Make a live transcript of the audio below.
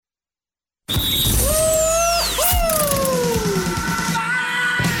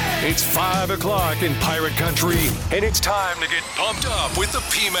It's 5 o'clock in Pirate Country, and it's time to get pumped up with the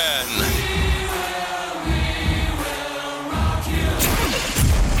P-Man.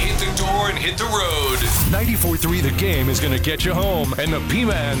 Hit the door and hit the road. 94.3 The Game is going to get you home, and the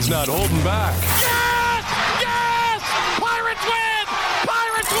P-Man's not holding back. Yes! Yes! Pirates win!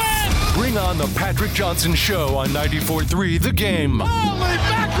 Pirates win! Bring on the Patrick Johnson Show on 94.3 The Game. Holy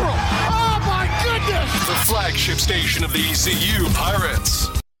mackerel! Oh, my goodness! The flagship station of the ECU Pirates.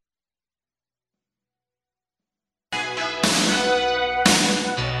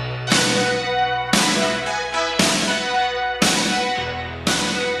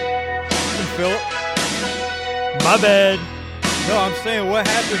 Philip. My bad. No, I'm saying what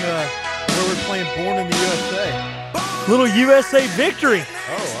happened where we're playing Born in the USA. Little USA victory.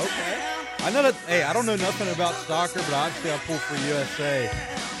 Oh, okay. I know that. Hey, I don't know nothing about soccer, but obviously I pulled for USA,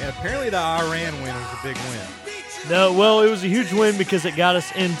 and apparently the Iran win was a big win. No, well, it was a huge win because it got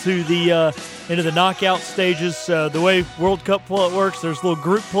us into the knockout stages. The way World Cup play works, there's a little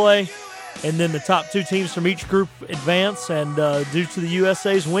group play, and then the top two teams from each group advance. And due to the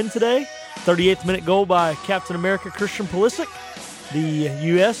USA's win today, 38th minute goal by Captain America Christian Pulisic, the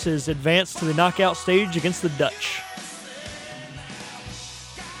U.S. is advanced to the knockout stage against the Dutch.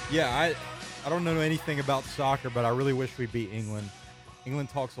 Yeah, I don't know anything about soccer, but I really wish we beat England. England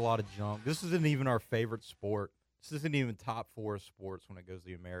talks a lot of junk. This isn't even our favorite sport. This isn't even top four of sports when it goes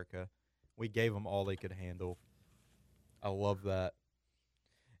to America. We gave them all they could handle. I love that.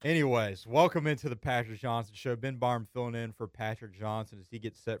 Anyways, welcome into the Patrick Johnson Show. Ben Barham filling in for Patrick Johnson as he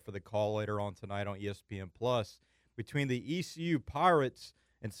gets set for the call later on tonight on ESPN+. Between the ECU Pirates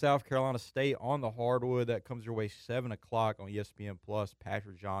and South Carolina State on the hardwood, that comes your way 7 o'clock on ESPN+.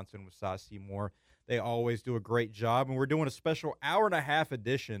 Patrick Johnson with Cy Seymour. They always do a great job, and we're doing a special hour-and-a-half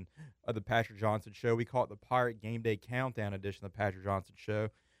edition of the Patrick Johnson Show. We call it the Pirate Game Day Countdown edition of the Patrick Johnson Show.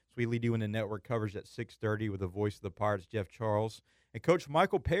 So we lead you into network coverage at 6:30 with the voice of the Pirates, Jeff Charles, and Coach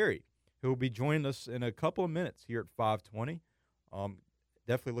Michael Perry, who will be joining us in a couple of minutes here at 5:20.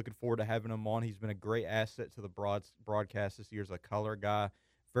 Definitely looking forward to having him on. He's been a great asset to the broadcast this year as a color guy.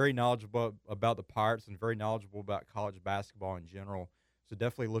 Very knowledgeable about the Pirates and very knowledgeable about college basketball in general. So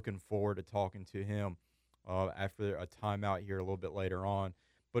definitely looking forward to talking to him after a timeout here a little bit later on.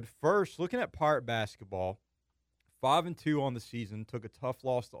 But first, looking at Pirate basketball, 5-2 on the season. Took a tough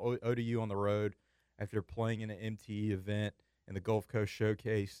loss to ODU on the road after playing in an MTE event in the Gulf Coast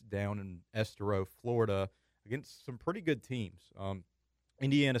Showcase down in Estero, Florida, against some pretty good teams.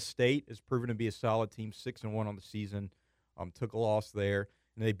 Indiana State has proven to be a solid team, 6-1 on the season. Took a loss there.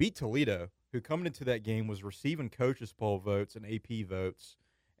 And they beat Toledo, who coming into that game was receiving coaches poll votes and AP votes.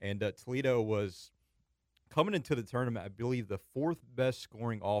 And Toledo was coming into the tournament, I believe, the fourth best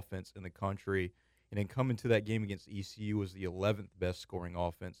scoring offense in the country. And then coming to that game against ECU was the 11th best scoring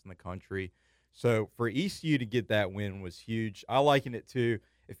offense in the country. So for ECU to get that win was huge. I liken it to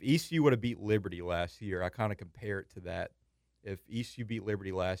if ECU would have beat Liberty last year, I kind of compare it to that. If ECU beat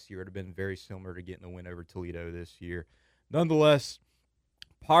Liberty last year, it would have been very similar to getting the win over Toledo this year. Nonetheless,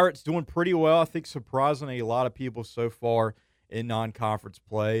 Pirates doing pretty well. I think surprisingly a lot of people so far in non-conference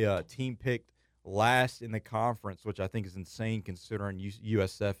play. Team picked last in the conference, which I think is insane considering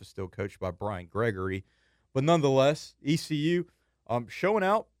USF is still coached by Brian Gregory. But nonetheless, ECU showing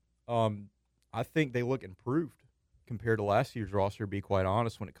out. I think they look improved compared to last year's roster, to be quite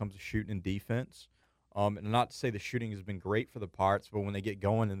honest, when it comes to shooting and defense. And not to say the shooting has been great for the Pirates, but when they get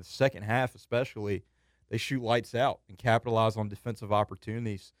going in the second half especially, they shoot lights out and capitalize on defensive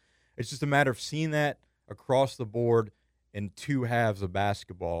opportunities. It's just a matter of seeing that across the board in two halves of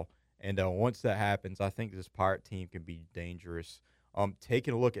basketball. And once that happens, I think this Pirate team can be dangerous.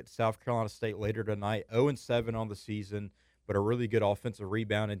 Taking a look at South Carolina State later tonight, 0-7 on the season, but a really good offensive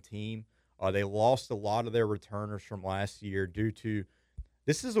rebounding team. They lost a lot of their returners from last year due to –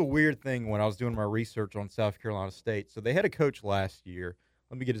 this is a weird thing when I was doing my research on South Carolina State. So they had a coach last year.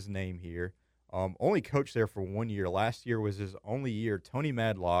 Let me get his name here. Only coached there for 1 year. Last year was his only year. Tony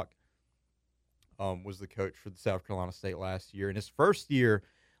Madlock was the coach for the South Carolina State last year. And his first year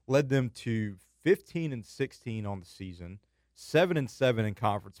led them to 15-16 on the season, 7-7 in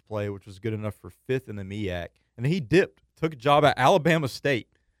conference play, which was good enough for fifth in the MEAC. And he dipped, took a job at Alabama State.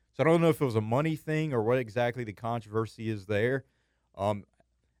 So I don't know if it was a money thing or what exactly the controversy is there.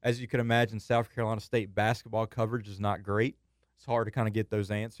 As you can imagine, South Carolina State basketball coverage is not great. It's hard to kind of get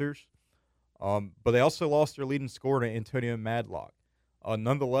those answers. But they also lost their leading scorer to Antonio Madlock.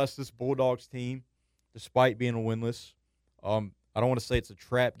 Nonetheless, this Bulldogs team, despite being winless, I don't want to say it's a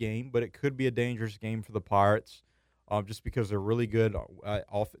trap game, but it could be a dangerous game for the Pirates just because they're really good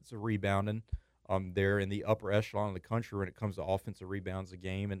offensive rebounding. They're in the upper echelon of the country when it comes to offensive rebounds a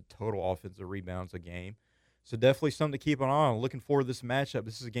game and total offensive rebounds a game. So definitely something to keep an eye on. Looking forward to this matchup.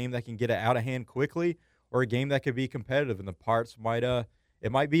 This is a game that can get it out of hand quickly, or a game that could be competitive. And the Pirates might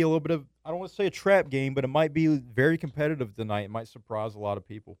it might be a little bit of, I don't want to say a trap game, but it might be very competitive tonight. It might surprise a lot of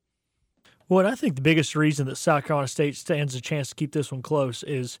people. Well, and I think the biggest reason that South Carolina State stands a chance to keep this one close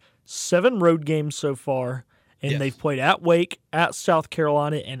is 7 road games so far, and they've played at Wake, at South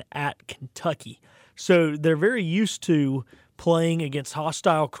Carolina, and at Kentucky. So they're very used to playing against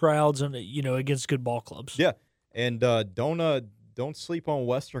hostile crowds and, against good ball clubs. Yeah, and don't sleep on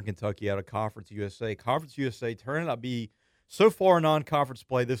Western Kentucky out of Conference USA. Conference USA turned out to be, so far non-conference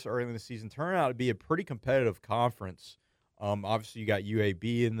play this early in the season, turned out to be a pretty competitive conference. Obviously, you got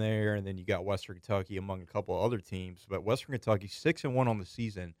UAB in there, and then you got Western Kentucky among a couple of other teams. But Western Kentucky 6-1 on the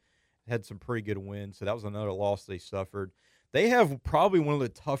season, had some pretty good wins. So that was another loss they suffered. They have probably one of the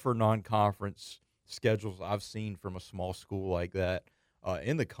tougher non-conference schedules I've seen from a small school like that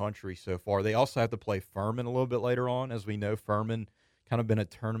in the country so far. They also have to play Furman a little bit later on. As we know, Furman kind of been a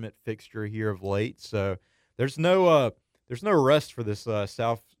tournament fixture here of late. So there's no rest for this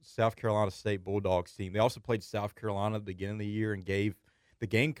South Carolina State Bulldogs team. They also played South Carolina at the beginning of the year and gave the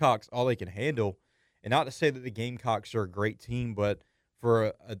Gamecocks all they can handle. And not to say that the Gamecocks are a great team, but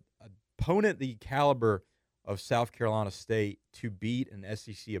for an opponent the caliber of South Carolina State to beat an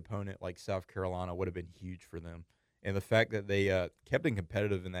SEC opponent like South Carolina would have been huge for them. And the fact that they kept it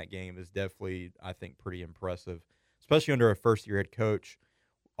competitive in that game is definitely, I think, pretty impressive, especially under a first-year head coach.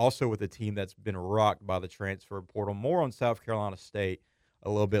 Also with a team that's been rocked by the transfer portal. More on South Carolina State a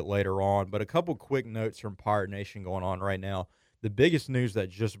little bit later on. But a couple quick notes from Pirate Nation going on right now. The biggest news that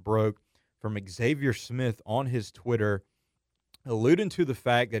just broke from Xavier Smith on his Twitter, alluding to the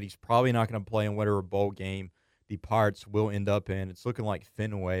fact that he's probably not going to play in whatever bowl game the Pirates will end up in. It's looking like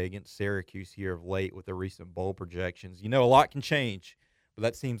Fenway against Syracuse here of late with the recent bowl projections. A lot can change, but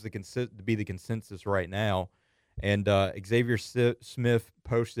that seems to be the consensus right now. And Xavier Smith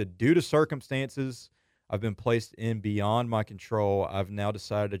posted, due to circumstances I've been placed in beyond my control, I've now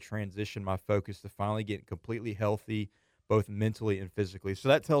decided to transition my focus to finally getting completely healthy, both mentally and physically. So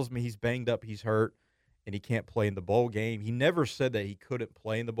that tells me he's banged up, he's hurt, and he can't play in the bowl game. He never said that he couldn't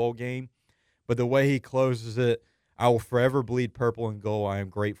play in the bowl game, but the way he closes it, I will forever bleed purple and gold. I am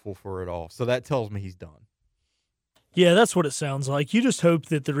grateful for it all. So that tells me he's done. Yeah, that's what it sounds like. You just hope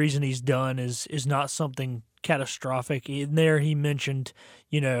that the reason he's done is not something catastrophic. In there, he mentioned,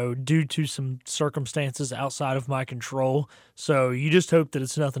 due to some circumstances outside of my control. So you just hope that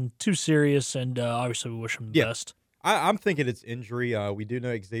it's nothing too serious, and obviously we wish him the best. I'm thinking it's injury. We do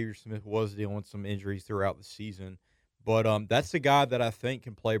know Xavier Smith was dealing with some injuries throughout the season, but that's the guy that I think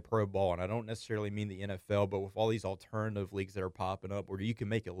can play pro ball, and I don't necessarily mean the NFL, but with all these alternative leagues that are popping up where you can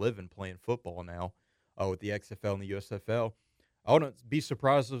make a living playing football now with the XFL and the USFL, I wouldn't be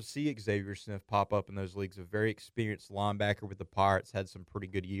surprised to see Xavier Smith pop up in those leagues. A very experienced linebacker with the Pirates, had some pretty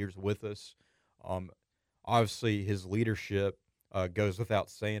good years with us. Obviously, his leadership goes without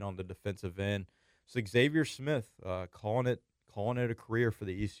saying on the defensive end. So Xavier Smith, calling it a career for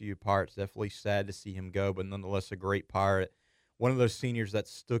the ECU Pirates. Definitely sad to see him go, but nonetheless a great Pirate. One of those seniors that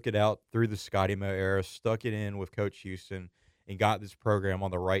stuck it out through the Scotty Moe era, stuck it in with Coach Houston, and got this program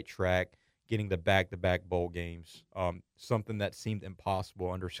on the right track, getting the back-to-back bowl games, something that seemed impossible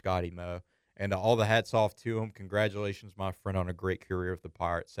under Scotty Moe. And all the hats off to him. Congratulations, my friend, on a great career with the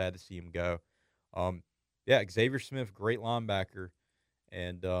Pirates. Sad to see him go. Xavier Smith, great linebacker,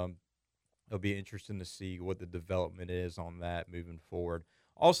 and it'll be interesting to see what the development is on that moving forward.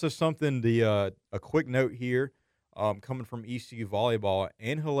 Also, a quick note here, coming from ECU Volleyball,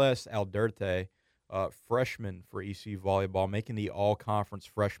 Angeles Alderte, freshman for ECU Volleyball, making the all-conference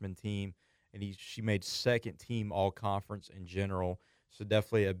freshman team. And she made second team all-conference in general. So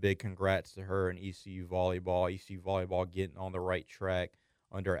definitely a big congrats to her and ECU Volleyball. ECU Volleyball getting on the right track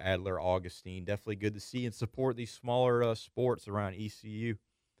under Adler Augustine. Definitely good to see and support these smaller sports around ECU.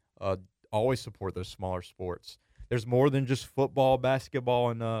 Always support those smaller sports. There's more than just football, basketball,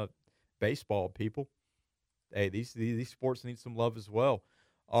 and baseball, people. Hey, these sports need some love as well.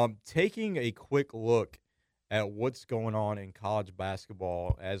 Taking a quick look at what's going on in college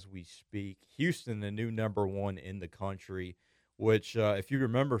basketball as we speak. Houston, the new number 1 in the country, which if you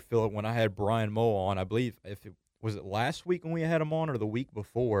remember, Philip, when I had Brian Moe on, I believe, was it last week when we had him on or the week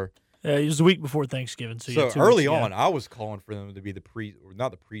before? It was the week before Thanksgiving. So early on, I was calling for them to be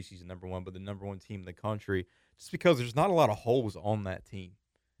not the preseason number 1, but the number 1 team in the country, just because there's not a lot of holes on that team.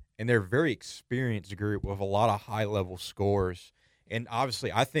 And they're a very experienced group with a lot of high-level scorers. And obviously,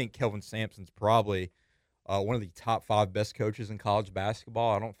 I think Kelvin Sampson's probably one of the top 5 best coaches in college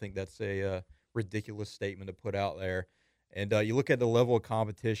basketball. I don't think that's ridiculous statement to put out there. And you look at the level of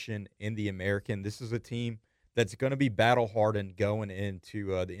competition in the American, this is a team that's going to be battle-hardened going into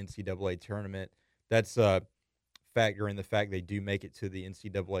the NCAA tournament. That's factoring the fact they do make it to the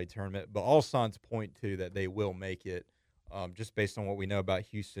NCAA tournament. But all signs point to that they will make it, just based on what we know about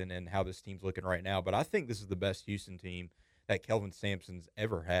Houston and how this team's looking right now. But I think this is the best Houston team that Kelvin Sampson's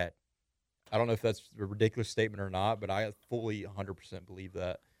ever had. I don't know if that's a ridiculous statement or not, but I fully 100% believe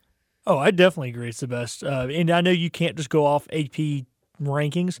that. Oh, I definitely agree it's the best. And I know you can't just go off AP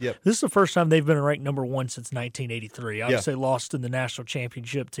rankings. Yep. This is the first time they've been ranked number one since 1983. Obviously, lost in the national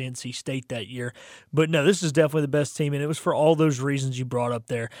championship to NC State that year. But no, this is definitely the best team, and it was for all those reasons you brought up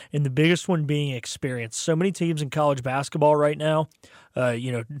there. And the biggest one being experience. So many teams in college basketball right now,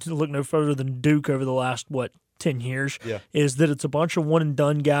 look no further than Duke over the last, 10 years, is that it's a bunch of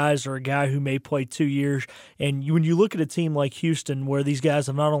one-and-done guys or a guy who may play 2 years. And when you look at a team like Houston where these guys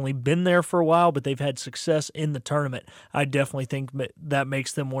have not only been there for a while, but they've had success in the tournament, I definitely think that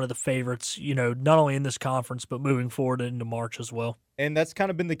makes them one of the favorites, not only in this conference, but moving forward into March as well. And that's kind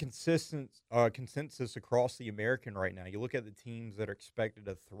of been the consensus across the American right now. You look at the teams that are expected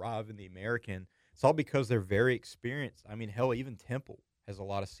to thrive in the American, it's all because they're very experienced. I mean, hell, even Temple has a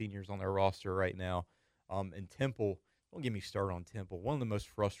lot of seniors on their roster right now. And Temple, don't get me started on Temple. One of the most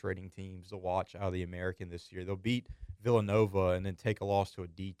frustrating teams to watch out of the American this year. They'll beat Villanova and then take a loss to a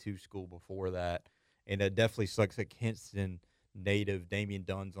D2 school before that. And it definitely sucks that Kinston native Damian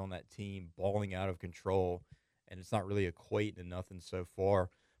Dunn's on that team, balling out of control. And it's not really equating to nothing so far.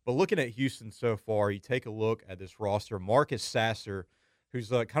 But looking at Houston so far, you take a look at this roster. Marcus Sasser, who's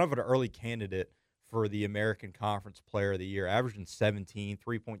kind of an early candidate for the American Conference Player of the Year, averaging 17,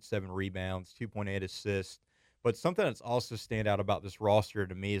 3.7 rebounds, 2.8 assists. But something that's also stand out about this roster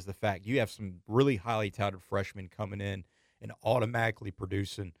to me is the fact you have some really highly touted freshmen coming in and automatically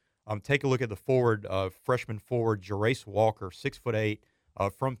producing. Take a look at the freshman forward, Jerace Walker, 6'8",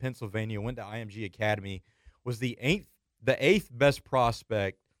 from Pennsylvania, went to IMG Academy, was the eighth best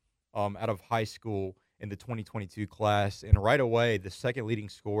prospect out of high school in the 2022 class, and right away, the second leading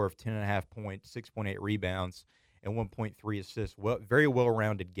scorer of 10.5 points, 6.8 rebounds, and 1.3 assists. Very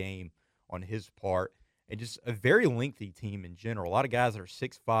well-rounded game on his part, and just a very lengthy team in general. A lot of guys that are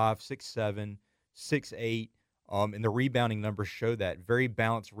 6'5", 6'7", 6'8", and the rebounding numbers show that. Very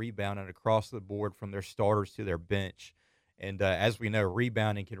balanced rebounding across the board from their starters to their bench. And as we know,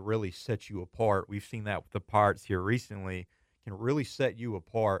 rebounding can really set you apart. We've seen that with the Pirates here recently. Can really set you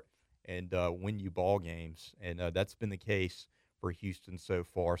apart and win you ball games. And that's been the case for Houston so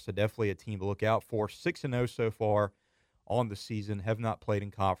far. So definitely a team to look out for. 6-0 so far on the season. Have not played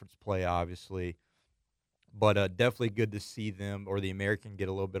in conference play, obviously. But definitely good to see them, or the American, get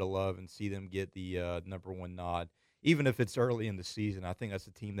a little bit of love and see them get the number one nod. Even if it's early in the season, I think that's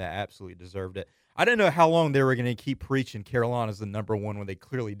a team that absolutely deserved it. I didn't know how long they were going to keep preaching Carolina's the number one when they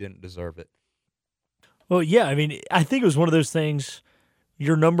clearly didn't deserve it. Well, yeah, I mean, I think it was one of those things.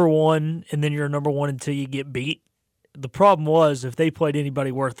 You're number one, and then you're number one until you get beat. The problem was, if they played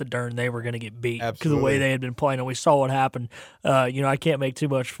anybody worth the darn, they were going to get beat because of the way they had been playing, and we saw what happened. I can't make too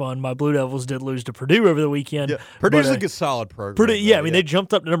much fun. My Blue Devils did lose to Purdue over the weekend. Yeah, Purdue's a good, solid program. They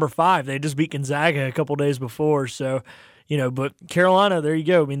jumped up to number 5. They just beat Gonzaga a couple days before, so but Carolina, there you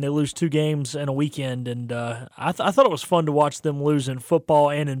go. I mean, they lose 2 games in a weekend, and I thought it was fun to watch them lose in football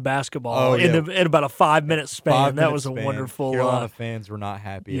and in basketball in about a 5-minute span. That was a wonderful. Carolina fans were not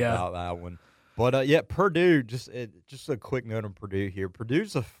happy about that one. But, Purdue, just a quick note on Purdue here.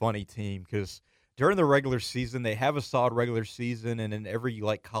 Purdue's a funny team because during the regular season, they have a solid regular season, and then every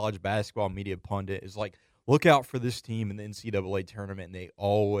college basketball media pundit is like, look out for this team in the NCAA tournament, and they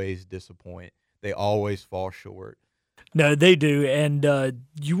always disappoint. They always fall short. No, they do, and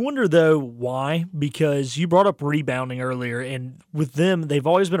you wonder, though, why, because you brought up rebounding earlier, and with them, they've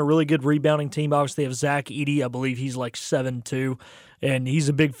always been a really good rebounding team. Obviously, they have Zach Edey. I believe he's like 7'2", and he's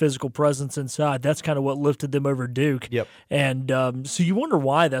a big physical presence inside. That's kind of what lifted them over Duke. Yep. And so you wonder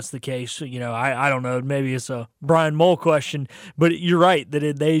why that's the case. I don't know. Maybe it's a Brian Mull question, but you're right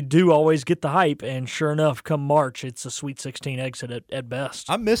that they do always get the hype, and sure enough, come March, it's a Sweet 16 exit at best.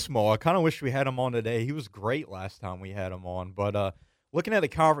 I miss Mull. I kind of wish we had him on today. He was great last time we had him on. But looking at the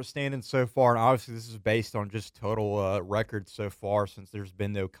conference standings so far, and obviously this is based on just total records so far since there's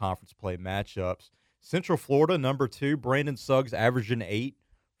been no conference play matchups. Central Florida, number 2. Brandon Suggs averaging 8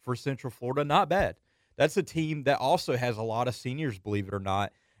 for Central Florida. Not bad. That's a team that also has a lot of seniors, believe it or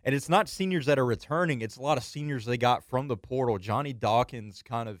not. And it's not seniors that are returning. It's a lot of seniors they got from the portal. Johnny Dawkins'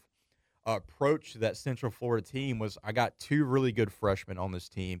 kind of approach to that Central Florida team was, I got 2 really good freshmen on this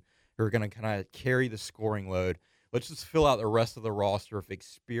team who are going to kind of carry the scoring load. Let's just fill out the rest of the roster of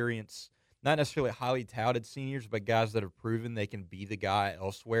experienced not necessarily highly touted seniors, but guys that have proven they can be the guy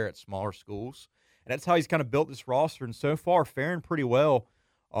elsewhere at smaller schools. And that's how he's kind of built this roster. And so far, faring pretty well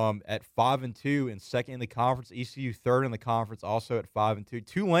at 5-2 and second in the conference. ECU third in the conference, also at 5-2.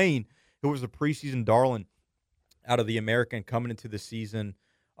 Tulane, who was a preseason darling out of the American coming into the season,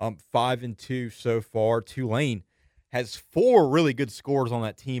 5-2 so far. Tulane has 4 really good scorers on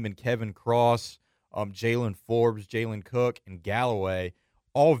that team in Kevin Cross, Jalen Forbes, Jalen Cook, and Galloway.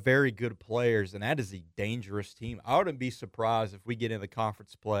 All very good players, and that is a dangerous team. I wouldn't be surprised if we get into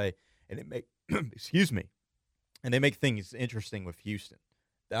conference play and it make and they make things interesting with Houston.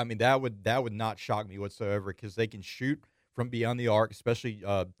 I mean, that would not shock me whatsoever because they can shoot from beyond the arc, especially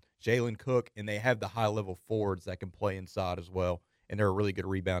Jalen Cook, and they have the high-level forwards that can play inside as well, and they're a really good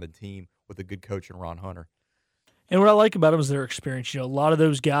rebounding team with a good coach in Ron Hunter. And what I like about them is their experience. A lot of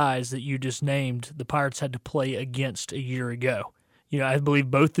those guys that you just named, the Pirates had to play against a year ago. I believe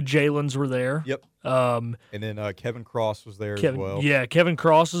both the Jalens were there. Yep. And then Kevin Cross was there as well. Yeah, Kevin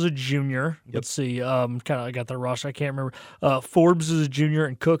Cross is a junior. Yep. Let's see. I got the roster. I can't remember. Forbes is a junior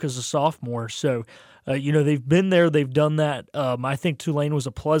and Cook is a sophomore. So, they've been there. They've done that. I think Tulane was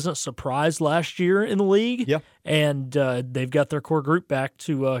a pleasant surprise last year in the league. Yeah. And they've got their core group back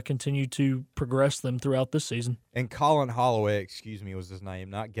to continue to progress them throughout this season. And Colin Holloway, was his name,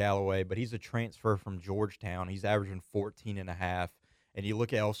 not Galloway, but he's a transfer from Georgetown. He's averaging 14.5. And you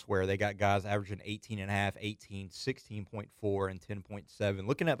look elsewhere, they got guys averaging 18.5, 18, 16.4, and 10.7.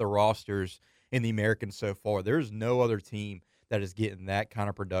 Looking at the rosters in the American so far, there's no other team that is getting that kind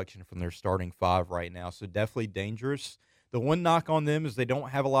of production from their starting 5 right now. So definitely dangerous. The one knock on them is they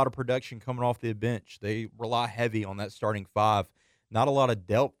don't have a lot of production coming off the bench. They rely heavy on that starting 5. Not a lot of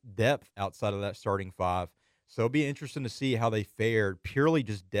depth outside of that starting 5. So it'll be interesting to see how they fared purely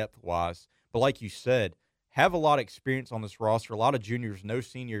just depth-wise. But like you said, have a lot of experience on this roster, a lot of juniors, no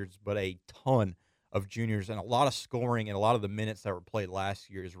seniors, but a ton of juniors, and a lot of scoring, and a lot of the minutes that were played last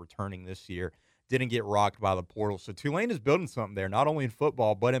year is returning this year. Didn't get rocked by the portal. So Tulane is building something there, not only in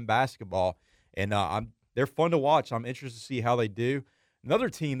football, but in basketball. And they're fun to watch. I'm interested to see how they do. Another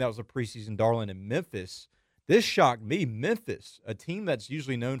team that was a preseason darling in Memphis. This shocked me. Memphis, a team that's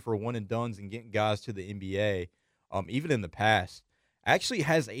usually known for one-and-dones and getting guys to the NBA, even in the past, actually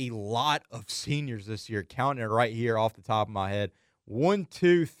has a lot of seniors this year. Counting it right here off the top of my head. 1,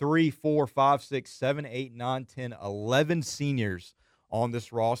 2, 3, 4, 5, 6, 7, 8, 9, 10, 11 seniors on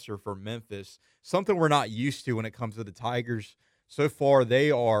this roster for Memphis. Something we're not used to when it comes to the Tigers. So far,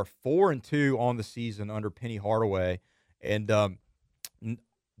 they are 4-2 on the season under Penny Hardaway. And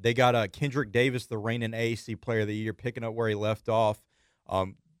they got Kendrick Davis, the reigning AAC Player of the Year, picking up where he left off.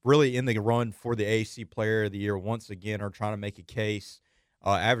 Really in the run for the AAC Player of the Year once again, are trying to make a case,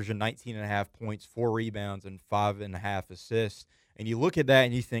 averaging 19.5 points, 4 rebounds, and 5.5 assists. And you look at that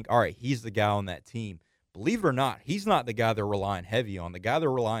and you think, all right, he's the guy on that team. Believe it or not, he's not the guy they're relying heavy on. The guy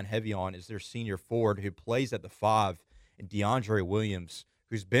they're relying heavy on is their senior forward who plays at the 5, and DeAndre Williams,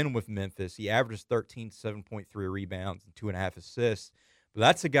 who's been with Memphis. He averages 13, 7.3 rebounds, and 2.5 assists. But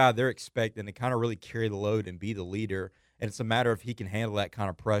that's a guy they're expecting to kind of really carry the load and be the leader. And it's a matter of he can handle that kind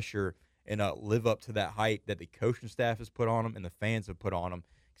of pressure and live up to that hype that the coaching staff has put on him and the fans have put on him.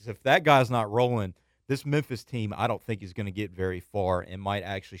 Because if that guy's not rolling, this Memphis team I don't think is going to get very far and might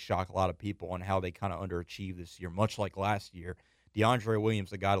actually shock a lot of people on how they kind of underachieved this year, much like last year. DeAndre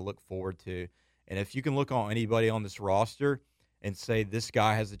Williams, a guy to look forward to. And if you can look on anybody on this roster and say this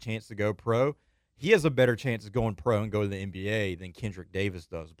guy has a chance to go pro, he has a better chance of going pro and go to the NBA than Kendrick Davis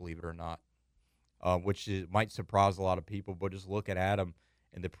does, believe it or not. Which might surprise a lot of people, but just looking at him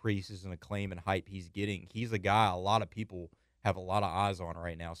and the preseason acclaim and hype he's getting, he's a guy a lot of people have a lot of eyes on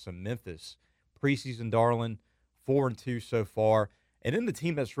right now. So Memphis, preseason darling, 4-2 so far. And then the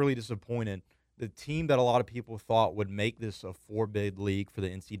team that's really disappointed, the team that a lot of people thought would make this a 4-bid league for the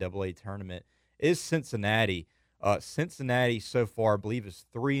NCAA tournament, is Cincinnati. Cincinnati so far, I believe, is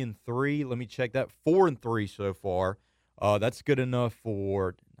 3-3. Let me check that. 4-3 so far. That's good enough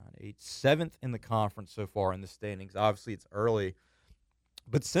for 7th in the conference so far in the standings. Obviously, it's early.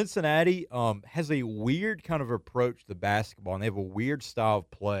 But Cincinnati has a weird kind of approach to basketball, and they have a weird style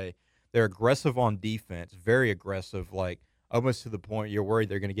of play. They're aggressive on defense, very aggressive, like almost to the point you're worried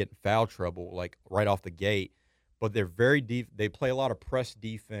they're going to get in foul trouble, like right off the gate. But they're very deep. They play a lot of press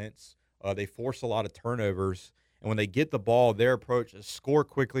defense. They force a lot of turnovers. And when they get the ball, their approach is score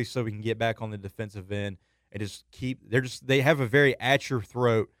quickly so we can get back on the defensive end and just keep – they have a very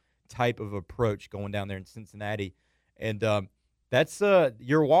at-your-throat type of approach going down there in Cincinnati. And that's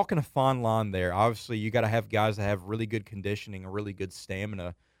you're walking a fine line there. Obviously, you got to have guys that have really good conditioning and really good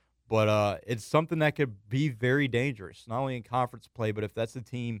stamina. But it's something that could be very dangerous, not only in conference play, but if that's a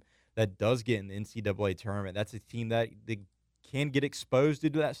team that does get in the NCAA tournament, that's a team that they can get exposed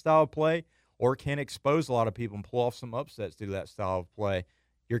due to that style of play, or can expose a lot of people and pull off some upsets due to that style of play.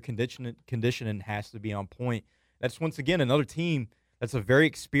 Your conditioning has to be on point. That's, once again, another team that's a very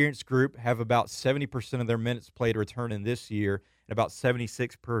experienced group, have about 70% of their minutes played returning this year, and about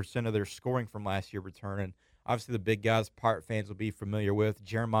 76% of their scoring from last year returning. Obviously, the big guys Pirate fans will be familiar with,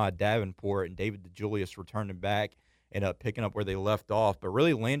 Jeremiah Davenport and David DeJulius returning back and picking up where they left off. But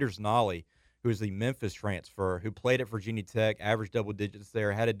really, Landers Nolley, who is the Memphis transfer, who played at Virginia Tech, averaged double digits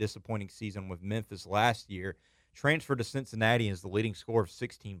there, had a disappointing season with Memphis last year, transferred to Cincinnati and is the leading scorer of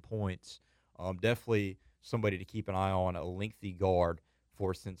 16 points. Definitely somebody to keep an eye on, a lengthy guard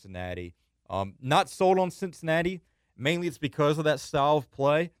for Cincinnati. Not sold on Cincinnati. Mainly it's because of that style of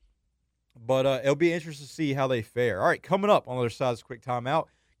play. But it'll be interesting to see how they fare. All right, coming up on the other side of this quick timeout,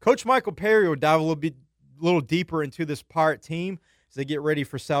 Coach Michael Perry will dive a little deeper into this Pirate team as they get ready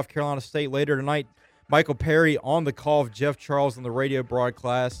for South Carolina State later tonight. Michael Perry on the call of Jeff Charles on the radio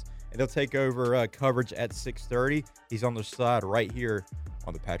broadcast, and they'll take over coverage at 6:30. He's on the side right here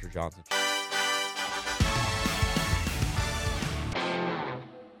on the Patrick Johnson Show.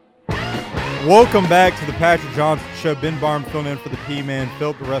 Welcome back to the Patrick Johnson Show. Ben Barham filling in for the P-Man,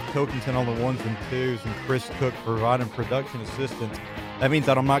 Philip the Ref Pilkington on the ones and twos, and Chris Cook providing production assistance. That means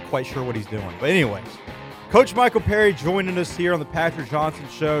that I'm not quite sure what he's doing. But anyways, Coach Michael Perry joining us here on the Patrick Johnson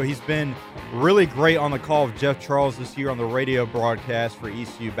Show. He's been really great on the call of Jeff Charles this year on the radio broadcast for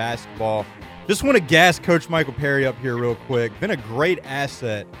ECU basketball. Just want to gas Coach Michael Perry up here real quick. Been a great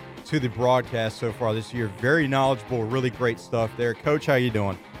asset to the broadcast so far this year. Very knowledgeable, really great stuff there. Coach, how you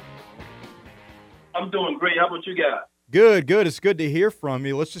doing? I'm doing great. How about you guys? Good. It's good to hear from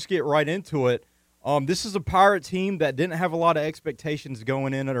you. Let's just get right into it. This is a Pirate team that didn't have a lot of expectations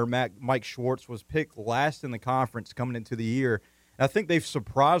going in under Mike Schwartz, was picked last in the conference coming into the year. And I think they've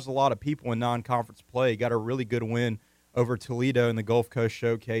surprised a lot of people in non-conference play. Got a really good win over Toledo in the Gulf Coast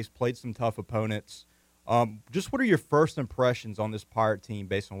Showcase, played some tough opponents. Just what are your first impressions on this Pirate team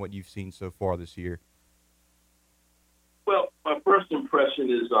based on what you've seen so far this year? Well, my first impression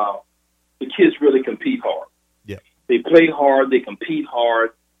is the kids really compete hard. Yeah. They play hard. They compete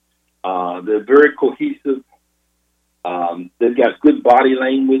hard. They're very cohesive. They've got good body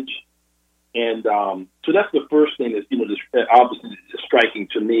language. And so that's the first thing that's, obviously striking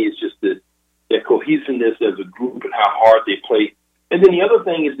to me is just their cohesiveness as a group and how hard they play. And then the other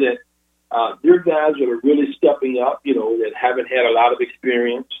thing is that they're guys that are really stepping up, that haven't had a lot of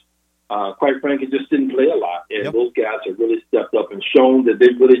experience. Quite frankly, just didn't play a lot. And those guys have really stepped up and shown that they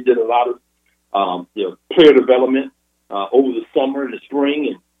really did a lot of player development over the summer and the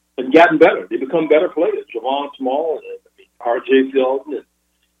spring and gotten better. They become better players. Javon Small, and R.J. Felton,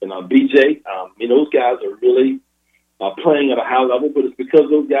 and BJ. Those guys are really playing at a high level, but it's because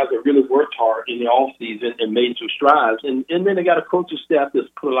those guys have really worked hard in the offseason and made some strides. And then they got a coaching staff that's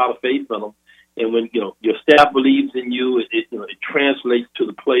put a lot of faith in them. And when your staff believes in you, it translates to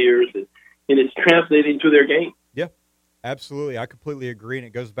the players, and it's translating to their game. Yeah, absolutely. I completely agree, and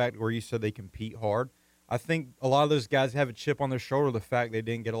it goes back to where you said they compete hard. I think a lot of those guys have a chip on their shoulder, the fact they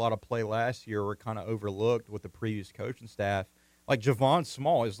didn't get a lot of play last year, were kind of overlooked with the previous coaching staff. Like Javon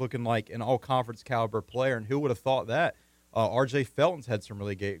Small is looking like an all-conference caliber player, and who would have thought that? R.J. Felton's had some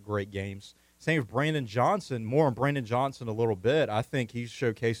really great games. Same with Brandon Johnson. More on Brandon Johnson a little bit. I think he's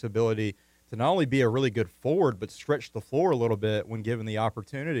showcased ability to not only be a really good forward, but stretch the floor a little bit when given the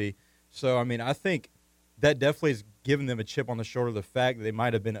opportunity. So, I think that definitely has given them a chip on the shoulder of the fact that they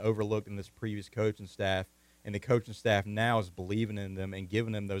might have been overlooked in this previous coaching staff, and the coaching staff now is believing in them and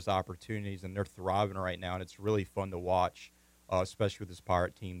giving them those opportunities, and they're thriving right now, and it's really fun to watch, especially with this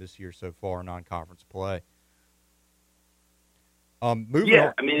Pirate team this year so far in non-conference play. Moving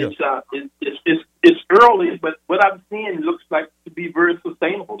on. It's early, but what I'm seeing looks like to be very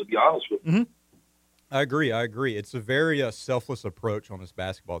sustainable, to be honest with you. Mm-hmm. I agree. It's a very selfless approach on this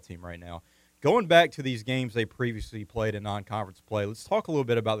basketball team right now. Going back to these games they previously played in non-conference play, let's talk a little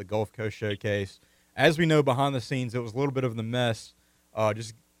bit about the Gulf Coast Showcase. As we know, behind the scenes, it was a little bit of the mess.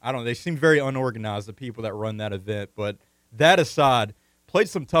 They seem very unorganized, the people that run that event. But that aside, played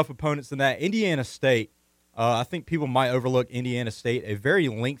some tough opponents in that. Indiana State, I think people might overlook Indiana State, a very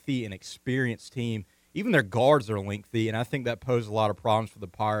lengthy and experienced team. Even their guards are lengthy, and I think that posed a lot of problems for the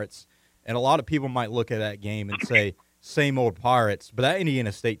Pirates. And a lot of people might look at that game and say, same old Pirates, but that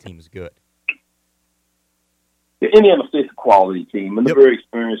Indiana State team is good. The Indiana State's a quality team, and a very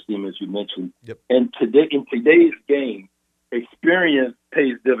experienced team, as you mentioned. Yep. And in today's game, experience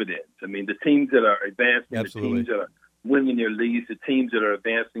pays dividends. The teams that are advancing, Absolutely. The teams that are winning their leagues, the teams that are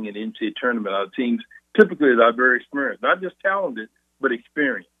advancing in NCAA tournament are teams typically that are very experienced, not just talented, but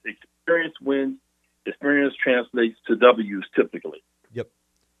experienced. experience wins. Experience translates to W's typically. Yep.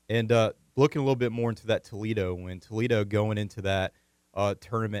 And looking a little bit more into that Toledo win, Toledo going into that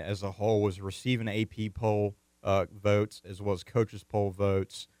tournament as a whole was receiving AP poll votes as well as coaches poll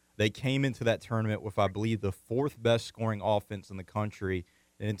votes. They came into that tournament with, I believe, the 4th best scoring offense in the country,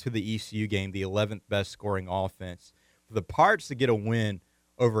 and into the ECU game, the 11th best scoring offense. For the Pirates to get a win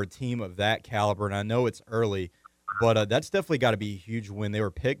over a team of that caliber, and I know it's early, but that's definitely got to be a huge win. They were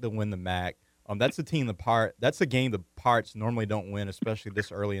picked to win the MAC. That's a game the Pirates normally don't win, especially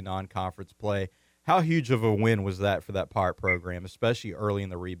this early in non-conference play. How huge of a win was that for that Pirate program, especially early in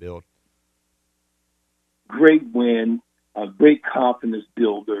the rebuild? Great win, a great confidence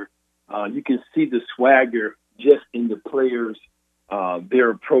builder. You can see the swagger just in the players,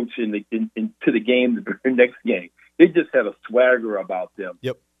 their approach to the game, the next game. They just had a swagger about them.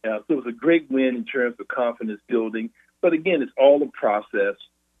 Yep. So it was a great win in terms of confidence building. But again, it's all a process,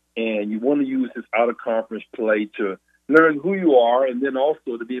 and you want to use this out-of-conference play to learn who you are, and then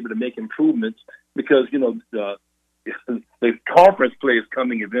also to be able to make improvements because, the conference play is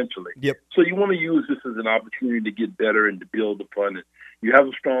coming eventually. Yep. So you want to use this as an opportunity to get better and to build upon it. You have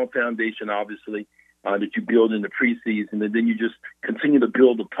a strong foundation, obviously, that you build in the preseason, and then you just continue to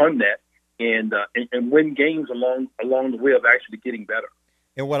build upon that and win games along the way of actually getting better.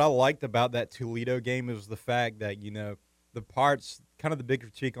 And what I liked about that Toledo game is the fact that, the Pirates, kind of the big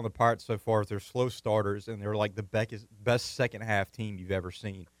critique on the Pirates so far is they're slow starters and they're like the best second-half team you've ever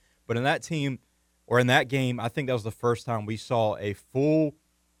seen. But in that team, or in that game, I think that was the first time we saw a full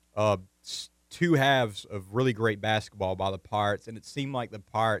 2 halves of really great basketball by the Pirates, and it seemed like the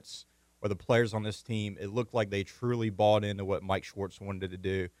Pirates or the players on this team, it looked like they truly bought into what Mike Schwartz wanted to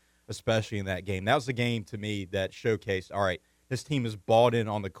do, especially in that game. That was the game to me that showcased, all right, this team is bought in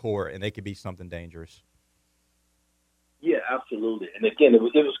on the court, and they could be something dangerous. Yeah, absolutely. And again, it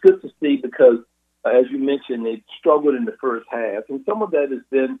was good to see because, as you mentioned, they struggled in the first half, and some of that has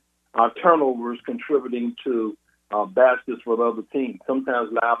been turnovers contributing to baskets for the other team.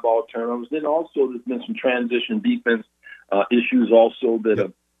 Sometimes live ball turnovers. Then also there's been some transition defense issues also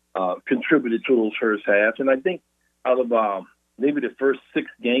that have contributed to those first halves. And I think out of maybe the first 6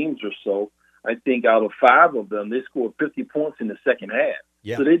 games or so, I think out of 5 of them, they scored 50 points in the second half.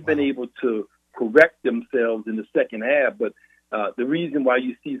 Yeah. So they've been able to correct themselves in the second half. But the reason why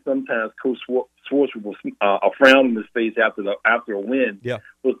you see sometimes Coach Schwartz was a frown on his face after a win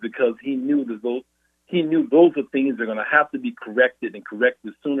was because he knew those are things that are going to have to be corrected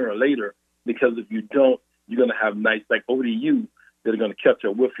sooner or later. Because if you don't, you're going to have nights like ODU that are going to catch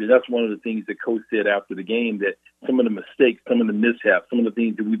up with you. That's one of the things that Coach said after the game, that some of the mistakes, some of the mishaps, some of the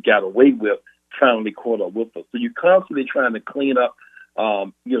things that we've got away with finally caught up with us. So you're constantly trying to clean up,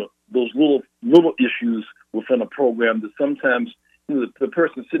 those little issues within a program that sometimes the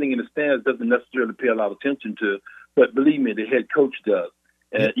person sitting in the stands doesn't necessarily pay a lot of attention to. But believe me, the head coach does.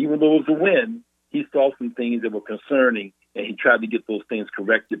 And even though it was a win, he saw some things that were concerning, and he tried to get those things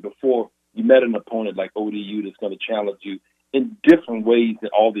corrected before you met an opponent like ODU that's going to challenge you in different ways than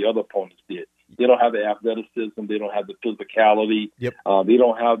all the other opponents did. They don't have the athleticism. They don't have the physicality. Yep. They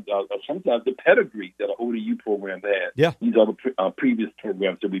don't have sometimes the pedigree that an ODU program had. Yeah. These other previous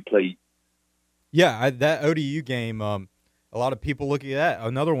programs that we played. Yeah, that ODU game, a lot of people look at that.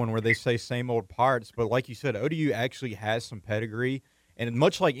 Another one where they say same old Pirates, but like you said, ODU actually has some pedigree. And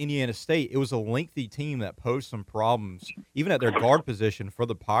much like Indiana State, it was a lengthy team that posed some problems, even at their guard position for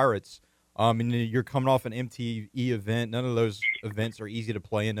the Pirates. And you're coming off an MTE event. None of those events are easy to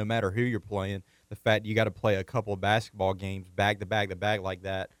play in, no matter who you're playing. The fact you got to play a couple of basketball games back to back like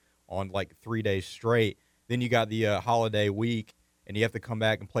that on like 3 days straight. Then you got the holiday week, and you have to come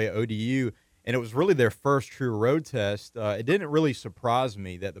back and play ODU. And it was really their first true road test. It didn't really surprise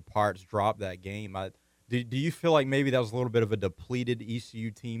me that the Pirates dropped that game. Do you feel like maybe that was a little bit of a depleted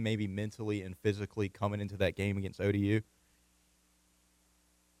ECU team, maybe mentally and physically coming into that game against ODU?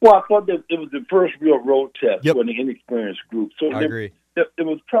 Well, I thought that it was the first real road test for the inexperienced group. So I agree. It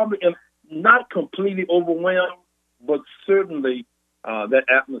was probably not completely overwhelmed, but certainly that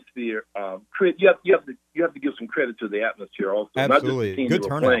atmosphere. You have to give some credit to the atmosphere also. Absolutely, not just the team good that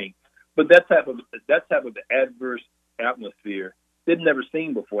were turnout. playing, but that type of adverse atmosphere they'd never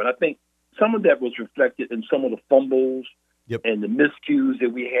seen before. And I think some of that was reflected in some of the fumbles and the miscues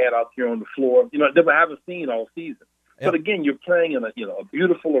that we had out here on the floor. That we haven't seen all season. But again, you're playing in a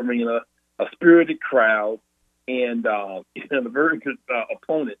beautiful arena, a spirited crowd, and a very good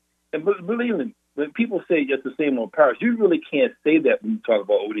opponent. And believe me, when people say it's the same on Paris, you really can't say that when you talk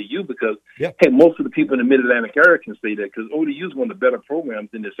about ODU because, Yeah. hey, most of the people in the Mid-Atlantic area can say that because ODU is one of the better programs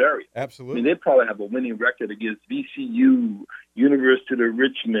in this area. Absolutely. I mean, they probably have a winning record against VCU, University of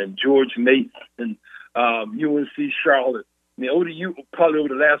Richmond, George Mason, UNC Charlotte. I mean, ODU probably over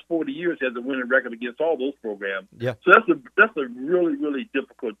the last 40 years has a winning record against all those programs. Yeah. So that's a really, really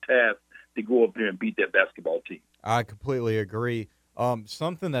difficult task to go up there and beat that basketball team. I completely agree.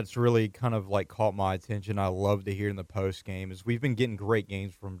 Something that's really kind of like caught my attention, I love to hear in the post game, is we've been getting great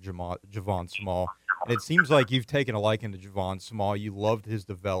games from Javon Small. And it seems like you've taken a liking to Javon Small. You loved his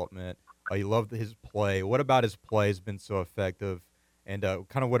development. You loved his play. What about his play has been so effective? And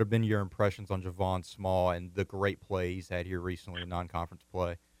kind of what have been your impressions on Javon Small and the great play he's had here recently in non-conference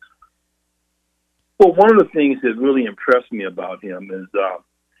play? Well, one of the things that really impressed me about him is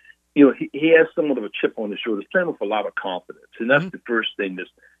he has somewhat of a chip on his shoulder. He's playing with a lot of confidence, and that's the first thing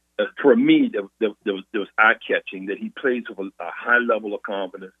that's for me that was eye-catching, that he plays with a high level of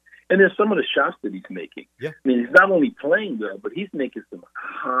confidence. And then some of the shots that he's making. Yeah. I mean, he's not only playing well, but he's making some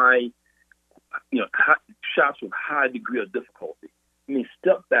high shots with high degree of difficulty. I mean,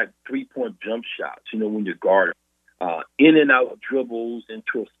 step-back three-point jump shots, when you're guarding, in and out dribbles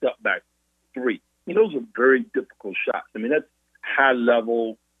into a step-back three. Those are very difficult shots. I mean, that's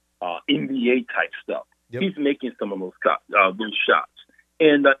high-level NBA-type stuff. Yep. He's making some of those shots.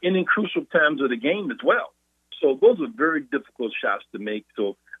 And in crucial times of the game as well. So those are very difficult shots to make.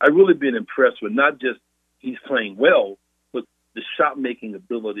 So I've really been impressed with not just he's playing well, but the shot-making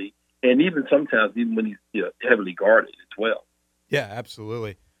ability, and even sometimes even when he's heavily guarded as well. Yeah,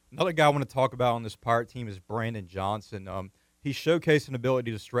 absolutely. Another guy I want to talk about on this Pirate team is Brandon Johnson. He's showcased an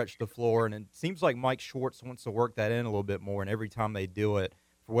ability to stretch the floor, and it seems like Mike Schwartz wants to work that in a little bit more, and every time they do it,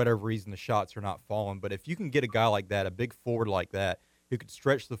 for whatever reason, the shots are not falling. But if you can get a guy like that, a big forward like that, who could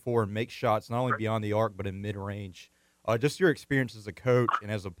stretch the floor and make shots not only beyond the arc but in mid-range, just your experience as a coach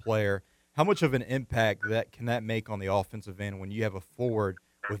and as a player, how much of an impact can that make on the offensive end when you have a forward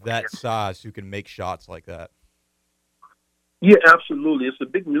with that size who can make shots like that? Yeah, absolutely. It's a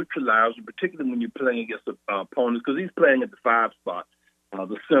big neutralizer, particularly when you're playing against opponents, because he's playing at the 5 spot,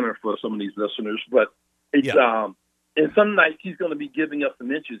 the center for some of these listeners. But it's and some nights he's going to be giving up some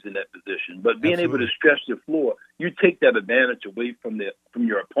inches in that position. But being able to stretch the floor, you take that advantage away from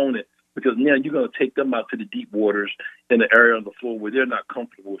your opponent, because now you're going to take them out to the deep waters in the area of the floor where they're not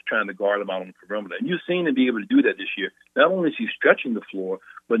comfortable with trying to guard them out on the perimeter. And you've seen him be able to do that this year. Not only is he stretching the floor,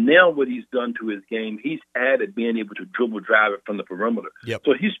 but now what he's done to his game, he's added being able to dribble drive it from the perimeter. Yep.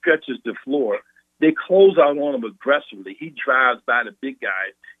 So he stretches the floor. They close out on him aggressively. He drives by the big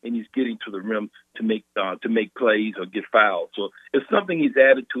guys, and he's getting to the rim to make plays or get fouled. So it's something he's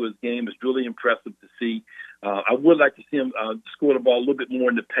added to his game. It's really impressive to see. I would like to see him score the ball a little bit more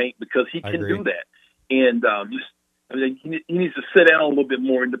in the paint, because he can do that. And he needs to sit down a little bit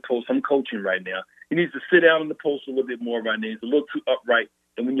more in the post. I'm coaching right now. He needs to sit down in the post a little bit more right now. He's a little too upright.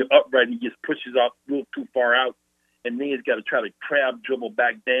 And when you're upright, he just pushes out a little too far out. And then he's got to try to crab dribble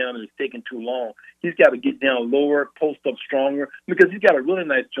back down, and it's taking too long. He's got to get down lower, post up stronger, because he's got a really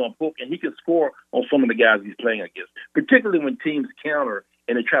nice jump hook, and he can score on some of the guys he's playing against, particularly when teams counter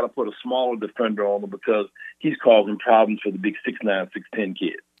and they try to put a smaller defender on him, because he's causing problems for the big 6'9", 6'10"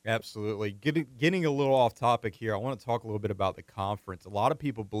 kids. Absolutely. Getting a little off topic here, I want to talk a little bit about the conference. A lot of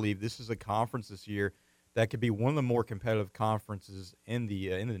people believe this is a conference this year that could be one of the more competitive conferences in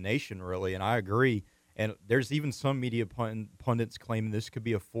the nation, really, and I agree. And there's even some media pundits claiming this could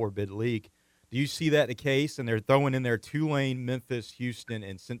be a 4-bid league. Do you see that the case? And they're throwing in there Tulane, Memphis, Houston,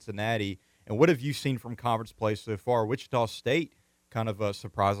 and Cincinnati. And what have you seen from conference play so far? Wichita State kind of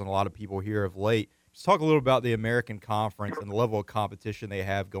surprising a lot of people here of late. Just talk a little about the American Conference and the level of competition they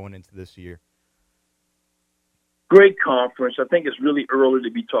have going into this year. Great conference. I think it's really early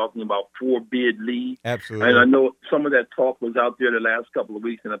to be talking about 4-bid league. Absolutely. And I know some of that talk was out there the last couple of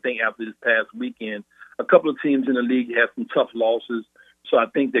weeks, and I think after this past weekend, a couple of teams in the league had some tough losses. So I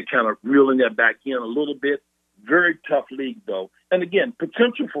think they're kind of reeling that back in a little bit. Very tough league, though. And again,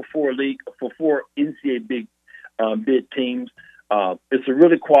 potential for 4 NCAA bid teams. It's a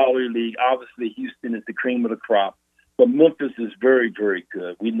really quality league. Obviously, Houston is the cream of the crop, but Memphis is very, very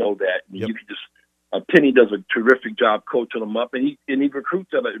good. We know that. Yep. You can just Penny does a terrific job coaching them up, and he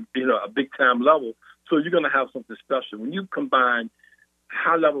recruits at a big time level. So you're going to have something special when you combine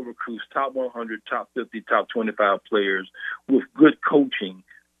high level recruits, top 100, top 50, top 25 players with good coaching.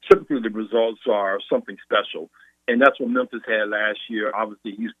 Typically, the results are something special, and that's what Memphis had last year.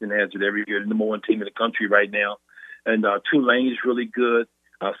 Obviously, Houston has it every year. The number 1 team in the country right now, and Tulane is really good.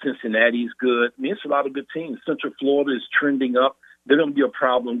 Cincinnati is good. I mean, it's a lot of good teams. Central Florida is trending up. they're going to be a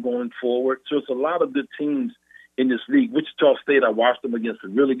problem going forward. So it's a lot of good teams in this league. Wichita State, I watched them against a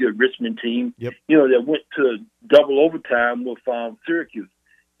really good Richmond team. Yep. That went to double overtime with Syracuse.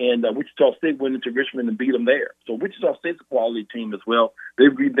 And Wichita State went into Richmond and beat them there. So Wichita State's a quality team as well. They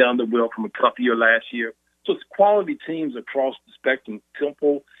rebounded well from a tough year last year. So it's quality teams across the spectrum.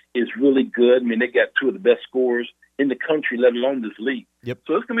 Temple is really good. I mean, they got two of the best scorers in the country, let alone this league. Yep.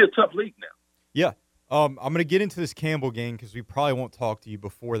 So it's going to be a tough league now. Yeah. I'm going to get into this Campbell game because we probably won't talk to you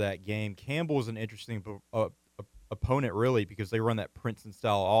before that game. Campbell is an interesting opponent, really, because they run that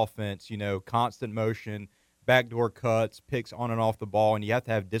Princeton-style offense, constant motion, backdoor cuts, picks on and off the ball, and you have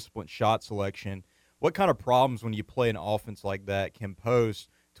to have disciplined shot selection. What kind of problems when you play an offense like that can pose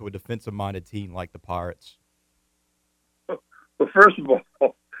to a defensive-minded team like the Pirates? Well, first of all,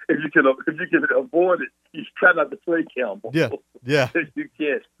 if you can avoid it, you try not to play Campbell. Yeah. If you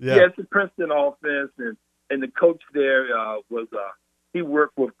can. Yeah. It's a Princeton offense, and the coach there he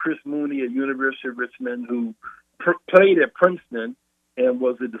worked with Chris Mooney at University of Richmond, who played at Princeton and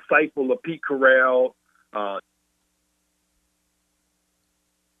was a disciple of Pete Corral.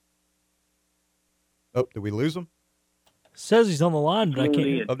 Did we lose him? Says he's on the line, but I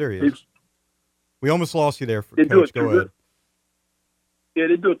can't. Oh, there he is. We almost lost you there, Coach. Go ahead. Yeah,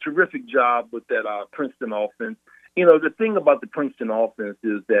 they do a terrific job with that Princeton offense. The thing about the Princeton offense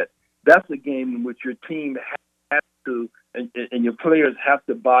is that that's a game in which your team has to, and your players have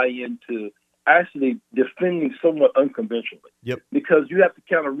to buy into actually defending somewhat unconventionally. Yep. Because you have to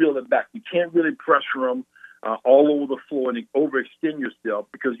kind of reel it back. You can't really pressure them all over the floor and overextend yourself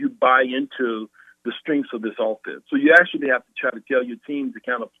because you buy into the strengths of this offense. So you actually have to try to tell your team to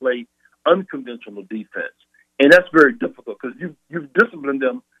kind of play unconventional defense. And that's very difficult because you've disciplined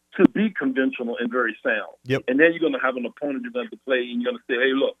them to be conventional and very sound. Yep. And then you're going to have an opponent you're going to play, and you're going to say,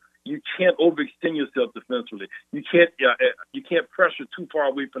 hey, look, you can't overextend yourself defensively. You can't pressure too far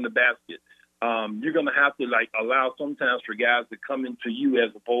away from the basket. You're going to have to allow sometimes for guys to come into you as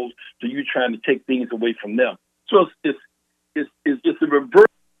opposed to you trying to take things away from them. So it's a reverse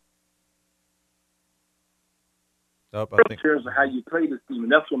in terms of how you play this team,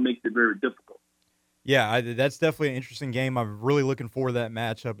 and that's what makes it very difficult. Yeah, that's definitely an interesting game. I'm really looking forward to that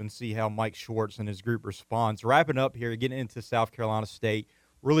matchup and see how Mike Schwartz and his group responds. Wrapping up here, getting into South Carolina State,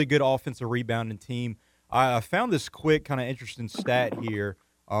 really good offensive rebounding team. I found this quick kind of interesting stat here,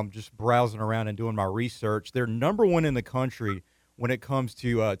 just browsing around and doing my research. They're number one in the country when it comes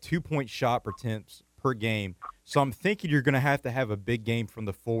to 2-point shot attempts per game. So I'm thinking you're going to have a big game from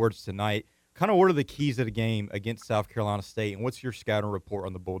the forwards tonight. Kind of what are the keys of the game against South Carolina State, and what's your scouting report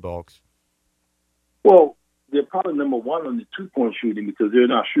on the Bulldogs? Well, they're probably number one on the 2-point shooting because they're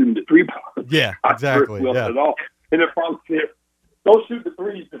not shooting the 3-point. Yeah, exactly. At all. And they're probably saying, don't shoot the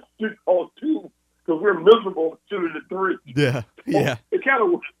threes, just shoot all two because we're miserable shooting the three. Yeah. It kind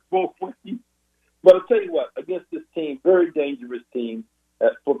of works both ways. But I'll tell you what, against this team, very dangerous team.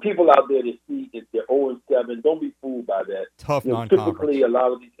 For people out there to see if they're 0-7, don't be fooled by that. Tough non-conference. Typically, a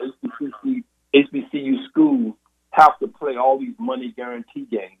lot of these HBCU schools have to play all these money guarantee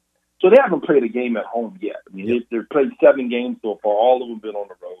games. So they haven't played a game at home yet. I mean, they've played 7 games so far. All of them been on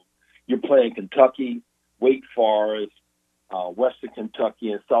the road. You're playing Kentucky, Wake Forest, Western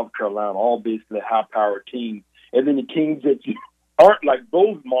Kentucky, and South Carolina, all basically high-powered teams. And then the teams that aren't like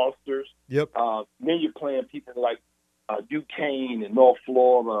those monsters. Yep. Then you're playing people like Duquesne and North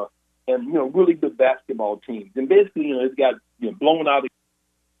Florida, and really good basketball teams. And basically, it's got blown out of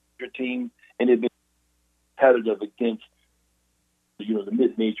your team, and they've been competitive against the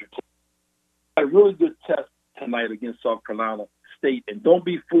mid-major teams. A really good test tonight against South Carolina State, and don't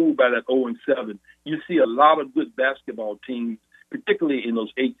be fooled by that 0-7. You see a lot of good basketball teams, particularly in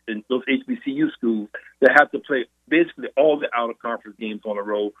those HBCU schools, that have to play basically all the out-of-conference games on the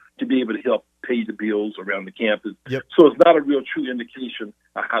road to be able to help pay the bills around the campus. Yep. So it's not a real true indication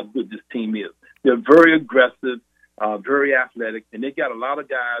of how good this team is. They're very aggressive, very athletic, and they got a lot of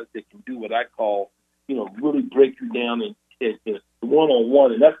guys that can do what I call, really break you down in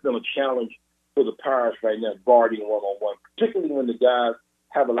one-on-one, and that's been a challenge for the Pirates right now, guarding one-on-one, particularly when the guys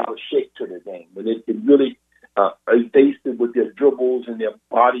have a lot of shake to their game, when they can really evade it with their dribbles and their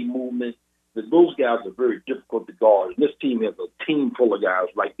body movement. Those guys are very difficult to guard. And this team has a team full of guys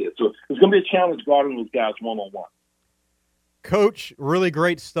like this. So it's going to be a challenge guarding those guys one-on-one. Coach, really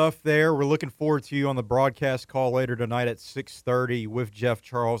great stuff there. We're looking forward to you on the broadcast call later tonight at 6:30 with Jeff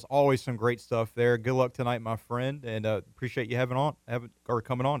Charles. Always some great stuff there. Good luck tonight, my friend, and appreciate you coming on.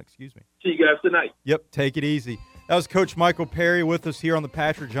 Excuse me. See you guys tonight. Yep, take it easy. That was Coach Michael Perry with us here on the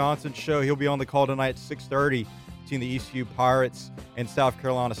Patrick Johnson Show. He'll be on the call tonight at 6:30 between the ECU Pirates and South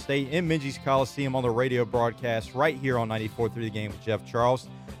Carolina State in Minges Coliseum on the radio broadcast right here on 94.3 The Game with Jeff Charles.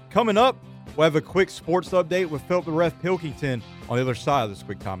 Coming up, we'll have a quick sports update with Philip the Ref Pilkington on the other side of this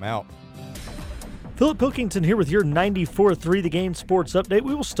quick timeout. Philip Pilkington here with your 94.3 The Game Sports Update.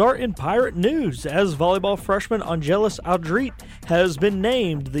 We will start in Pirate news as volleyball freshman Angelis Aldrit has been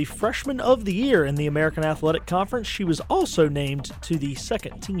named the Freshman of the Year in the American Athletic Conference. She was also named to the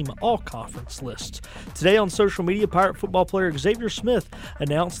second-team All-Conference list. Today on social media, Pirate football player Xavier Smith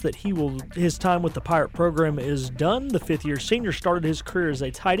announced that his time with the Pirate program is done. The fifth-year senior started his career as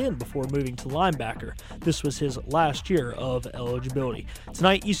a tight end before moving to linebacker. This was his last year of eligibility.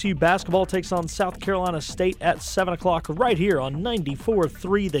 Tonight, ECU basketball takes on South Carolina State at 7 o'clock right here on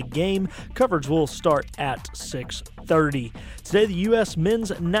 94.3 The Game. Coverage will start at 6:30. Today, the U.S.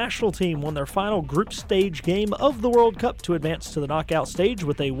 men's national team won their final group stage game of the World Cup to advance to the knockout stage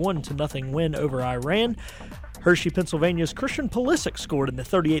with a 1-0 win over Iran. Hershey, Pennsylvania's Christian Pulisic scored in the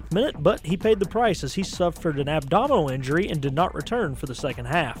 38th minute, but he paid the price as he suffered an abdominal injury and did not return for the second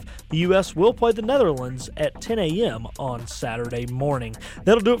half. The U.S. will play the Netherlands at 10 a.m. on Saturday morning.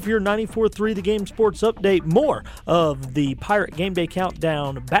 That'll do it for your 94.3 The Game Sports Update. More of the Pirate Game Day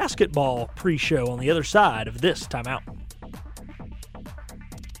Countdown basketball pre-show on the other side of this timeout.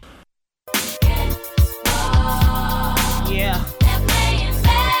 Yeah.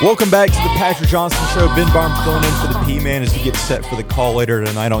 Welcome back to the Patrick Johnson Show. Ben Barm filling in for the P-Man as he gets set for the call later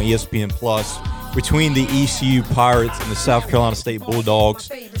tonight on ESPN Plus between the ECU Pirates and the South Carolina State Bulldogs.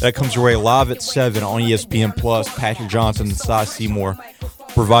 That comes your way live at 7 on ESPN Plus. Patrick Johnson and Cy Seymour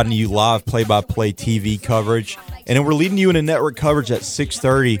providing you live play-by-play TV coverage. And then we're leading you into network coverage at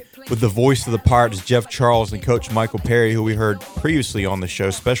 6:30 with the voice of the Pirates, Jeff Charles, and Coach Michael Perry, who we heard previously on the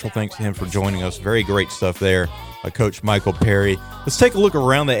show. Special thanks to him for joining us. Very great stuff there. Coach Michael Perry. Let's take a look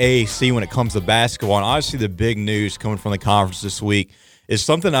around the AAC when it comes to basketball. And obviously, the big news coming from the conference this week is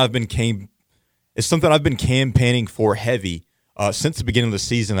something I've been campaigning for heavy since the beginning of the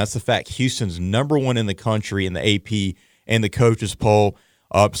season. That's the fact Houston's number one in the country in the AP and the coaches poll.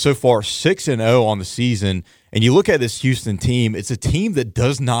 So far, 6-0 on the season. And you look at this Houston team, it's a team that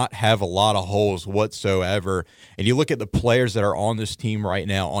does not have a lot of holes whatsoever. And you look at the players that are on this team right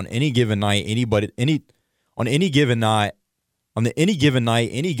now. On any given night, any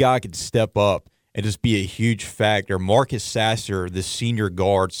guy could step up and just be a huge factor. Marcus Sasser, the senior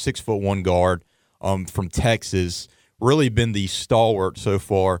guard, 6'1" guard from Texas, really been the stalwart so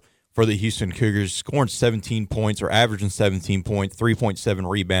far for the Houston Cougars, scoring 17 points or averaging 17 points, 3.7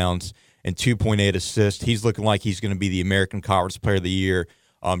 rebounds, and 2.8 assists. He's looking like he's going to be the American Conference Player of the Year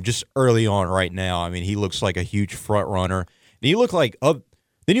just early on right now. I mean, he looks like a huge front runner. And you look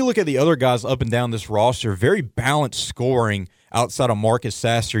at the other guys up and down this roster, very balanced scoring outside of Marcus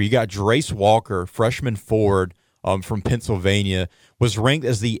Sasser. You got Jarace Walker, freshman forward from Pennsylvania, was ranked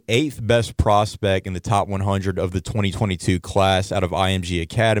as the 8th best prospect in the top 100 of the 2022 class out of IMG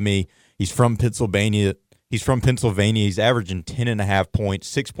Academy. He's from Pennsylvania. He's averaging 10.5 points,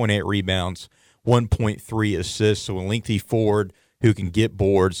 6.8 rebounds, 1.3 assists. So a lengthy forward who can get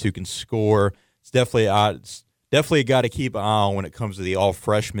boards, who can score. It's definitely a guy to keep an eye on when it comes to the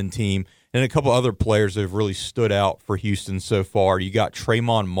all-freshman team. And a couple other players that have really stood out for Houston so far. You got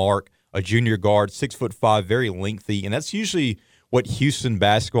Tremont Mark, a junior guard, 6'5", very lengthy. And that's usually what Houston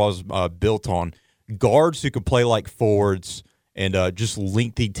basketball is built on. Guards who can play like forwards and just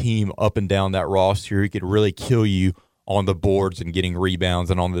lengthy team up and down that roster. He could really kill you on the boards and getting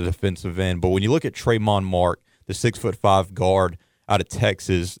rebounds and on the defensive end. But when you look at Tremont Mark, the 6'5" guard out of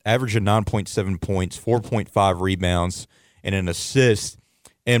Texas, averaging 9.7 points, 4.5 rebounds, and an assist.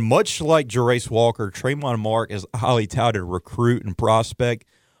 And much like Jarace Walker, Tremont Mark is a highly touted recruit and prospect.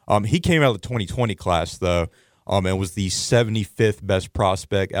 He came out of the 2020 class, though, and was the 75th best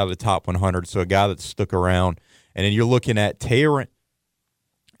prospect out of the top 100, so a guy that stuck around. And then you're looking at Terrence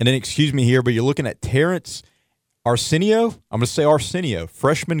Arsenio. I'm going to say Arsenio,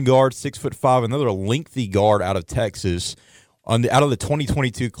 freshman guard, 6'5", another lengthy guard out of Texas. Out of the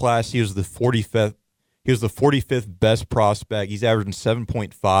 2022 class, he was the 45th. He was the 45th best prospect. He's averaging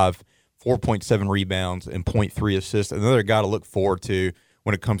 7.5, 4.7 rebounds, and 0.3 assists. Another guy to look forward to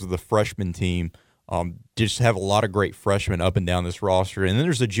when it comes to the freshman team. Just have a lot of great freshmen up and down this roster. And then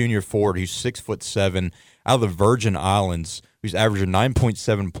there's a junior forward who's 6'7", out of the Virgin Islands, who's averaging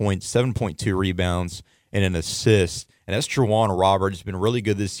 9.7 points, 7.2 rebounds, and an assist. And that's Juwan Roberts. He's been really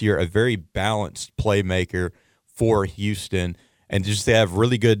good this year, a very balanced playmaker for Houston. And just they have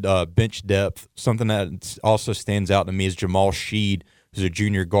really good bench depth. Something that also stands out to me is Jamal Sheed, who's a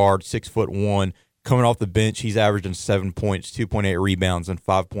junior guard, 6'1", coming off the bench. He's averaging 7 points, 2.8 rebounds, and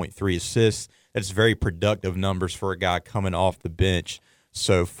 5.3 assists. that's very productive numbers for a guy coming off the bench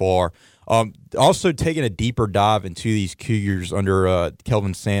so far. Also taking a deeper dive into these Cougars under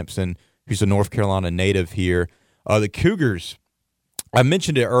Kelvin Sampson, who's a North Carolina native here. The Cougars, I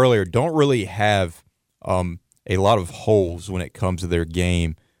mentioned it earlier, don't really have a lot of holes when it comes to their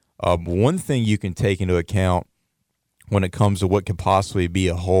game. One thing you can take into account when it comes to what could possibly be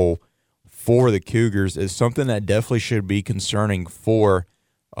a hole for the Cougars is something that definitely should be concerning for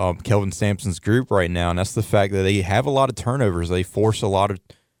Kelvin Sampson's group right now, and that's the fact that they have a lot of turnovers. They force a lot of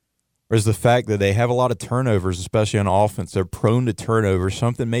 – or is the fact that they have a lot of turnovers, especially on offense. They're prone to turnovers,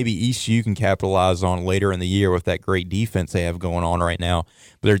 something maybe ECU can capitalize on later in the year with that great defense they have going on right now.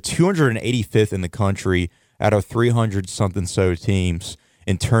 But they're 285th in the country out of 300-something so teams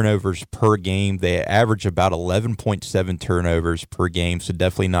in turnovers per game. They average about 11.7 turnovers per game, so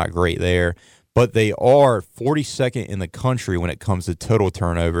definitely not great there. But they are 42nd in the country when it comes to total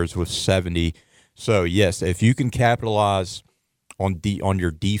turnovers with 70. So, yes, if you can capitalize on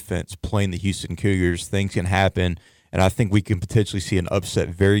your defense playing the Houston Cougars, things can happen, and I think we can potentially see an upset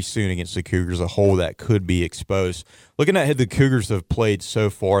very soon against the Cougars, a hole that could be exposed. Looking at how the Cougars have played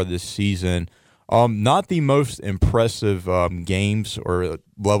so far this season, not the most impressive games or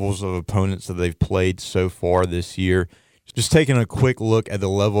levels of opponents that they've played so far this year. Just taking a quick look at the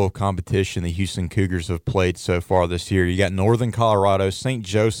level of competition the Houston Cougars have played so far this year. You got Northern Colorado, St.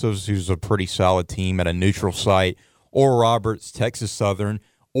 Joseph's, who's a pretty solid team at a neutral site, Oral Roberts, Texas Southern,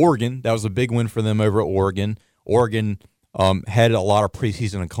 Oregon. That was a big win for them over at Oregon. Oregon had a lot of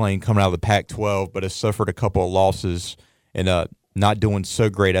preseason acclaim coming out of the Pac-12, but has suffered a couple of losses and not doing so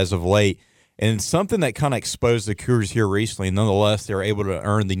great as of late. And something that kind of exposed the Cougars here recently, nonetheless, they were able to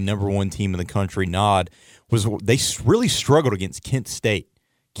earn the number one team in the country nod, was they really struggled against Kent State.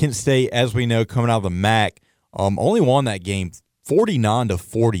 Kent State, as we know, coming out of the MAC, only won that game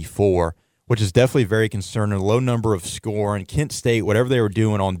 49-44, which is definitely very concerning. Low number of scoring. Kent State, whatever they were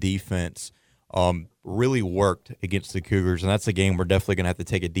doing on defense, really worked against the Cougars, and that's a game we're definitely going to have to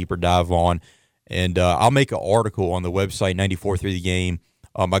take a deeper dive on. And I'll make an article on the website, 94.3 The Game.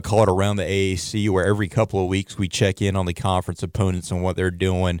 I call it Around the AAC, where every couple of weeks we check in on the conference opponents and what they're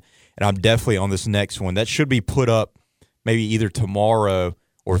doing. And I'm definitely on this next one. That should be put up maybe either tomorrow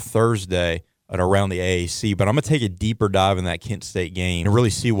or Thursday at Around the AAC. But I'm going to take a deeper dive in that Kent State game and really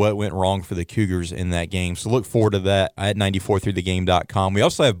see what went wrong for the Cougars in that game. So look forward to that at 94throughthegame.com. We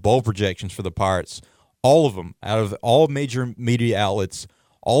also have bowl projections for the Pirates, all of them, out of all major media outlets,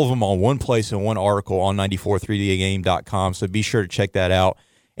 all of them on one place in one article on 94throughthegame.com. So be sure to check that out.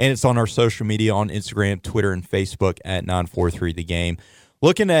 And it's on our social media on Instagram, Twitter, and Facebook at 943thegame.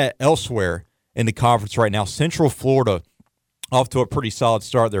 Looking at elsewhere in the conference right now, Central Florida off to a pretty solid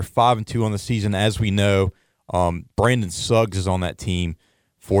start. They're 5-2 on the season, as we know. Brandon Suggs is on that team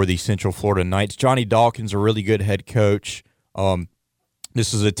for the Central Florida Knights. Johnny Dawkins, a really good head coach.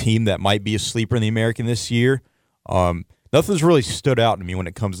 This is a team that might be a sleeper in the American this year. Nothing's really stood out to me when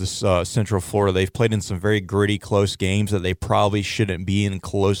it comes to Central Florida. They've played in some very gritty, close games that they probably shouldn't be in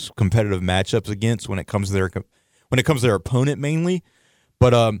close competitive matchups against when it comes to their opponent mainly.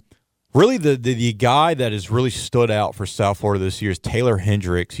 But really the guy that has really stood out for South Florida this year is Taylor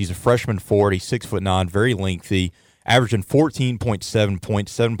Hendricks. He's a freshman forward. He's 6'9", very lengthy, averaging 14.7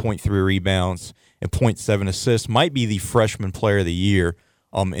 points, 7.3 rebounds, and 0.7 assists. Might be the freshman player of the year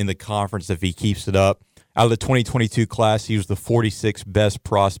in the conference if he keeps it up. Out of the 2022 class, he was the 46th best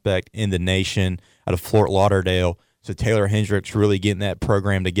prospect in the nation out of Fort Lauderdale. So Taylor Hendricks really getting that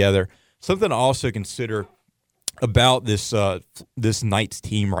program together. Something to also consider about this Knights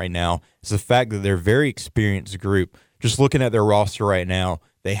team right now is the fact that they're a very experienced group. Just looking at their roster right now,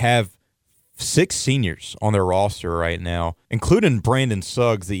 they have 6 seniors on their roster right now, including Brandon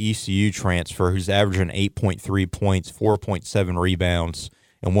Suggs, the ECU transfer, who's averaging 8.3 points, 4.7 rebounds,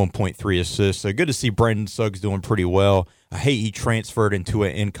 and 1.3 assists. So good to see Brandon Suggs doing pretty well. I hate he transferred into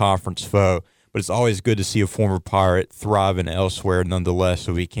an in-conference foe, but it's always good to see a former Pirate thriving elsewhere nonetheless,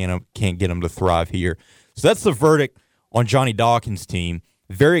 so we can't get him to thrive here. So that's the verdict on Johnny Dawkins' team.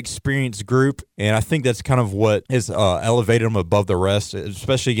 Very experienced group, and I think that's kind of what has elevated them above the rest,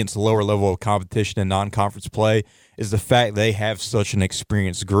 especially against the lower level of competition and non-conference play, is the fact they have such an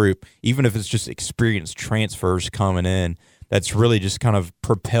experienced group, even if it's just experienced transfers coming in. That's really just kind of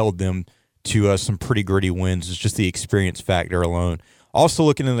propelled them to some pretty gritty wins. It's just the experience factor alone. Also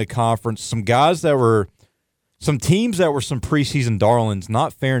looking in the conference, some teams that were some preseason darlings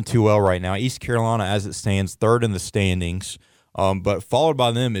not faring too well right now. East Carolina, as it stands, third in the standings, but followed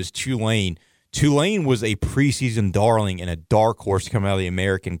by them is Tulane. Tulane was a preseason darling and a dark horse coming out of the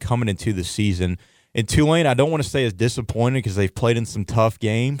American coming into the season. And Tulane, I don't want to say is disappointed because they've played in some tough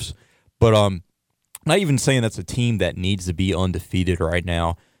games, But not even saying that's a team that needs to be undefeated right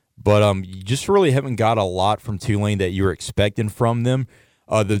now. But you just really haven't got a lot from Tulane that you were expecting from them.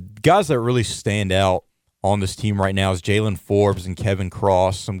 The guys that really stand out on this team right now is Jalen Forbes and Kevin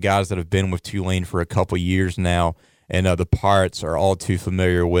Cross, some guys that have been with Tulane for a couple years now, and the Pirates are all too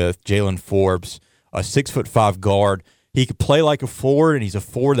familiar with. Jalen Forbes, a 6'5" guard. He could play like a forward, and he's a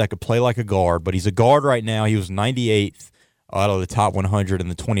forward that could play like a guard, but he's a guard right now. He was 98th out of the top 100 in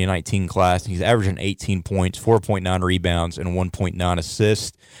the 2019 class. He's averaging 18 points, 4.9 rebounds, and 1.9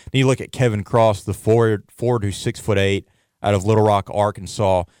 assists. Then you look at Kevin Cross, the forward who's 6'8", out of Little Rock,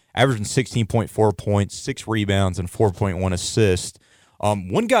 Arkansas, averaging 16.4 points, 6 rebounds, and 4.1 assists.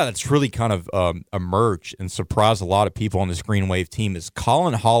 One guy that's really kind of emerged and surprised a lot of people on this Green Wave team is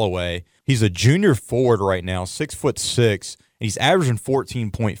Colin Holloway. He's a junior forward right now, 6'6", and he's averaging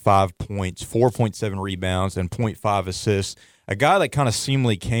 14.5 points, 4.7 rebounds, and 0.5 assists. A guy that kind of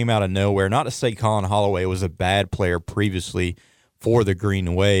seemingly came out of nowhere. Not to say Colin Holloway was a bad player previously for the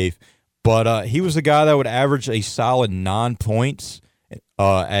Green Wave, but he was a guy that would average a solid 9 points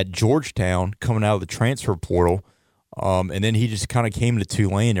at Georgetown coming out of the transfer portal. And then he just kind of came to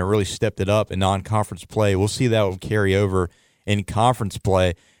Tulane and really stepped it up in non-conference play. We'll see that will carry over in conference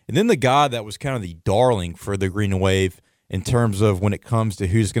play. And then the guy that was kind of the darling for the Green Wave in terms of when it comes to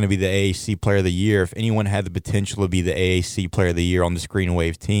who's going to be the AAC Player of the Year, if anyone had the potential to be the AAC Player of the Year on this Green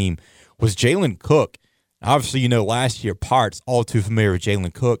Wave team, was Jalen Cook. Obviously, last year, Pirates, all too familiar with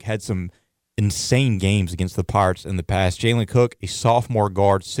Jalen Cook, had some insane games against the Pirates in the past. Jalen Cook, a sophomore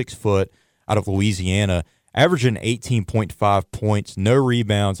guard, 6 foot, out of Louisiana, averaging 18.5 points, no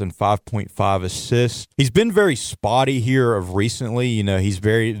rebounds, and 5.5 assists. He's been very spotty here of recently. He's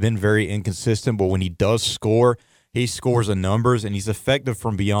been very inconsistent, but when he does score, he scores the numbers, and he's effective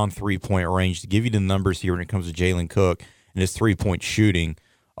from beyond three-point range. To give you the numbers here when it comes to Jalen Cook and his three-point shooting,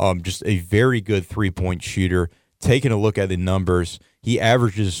 just a very good three-point shooter. Taking a look at the numbers, he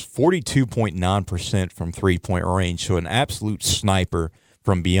averages 42.9% from three-point range, so an absolute sniper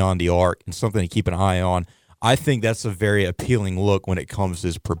from beyond the arc and something to keep an eye on. I think that's a very appealing look when it comes to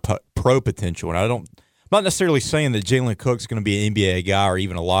his pro potential. And I'm not necessarily saying that Jalen Cook's going to be an NBA guy or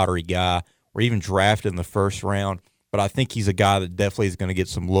even a lottery guy or even drafted in the first round, but I think he's a guy that definitely is going to get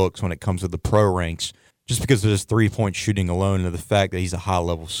some looks when it comes to the pro ranks just because of his three-point shooting alone and the fact that he's a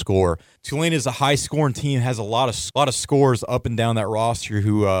high-level scorer. Tulane is a high-scoring team, has a lot of scorers up and down that roster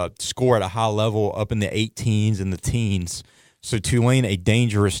who score at a high level up in the 18s and the teens. So Tulane, a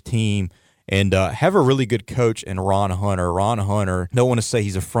dangerous team, and have a really good coach in Ron Hunter. Ron Hunter, don't want to say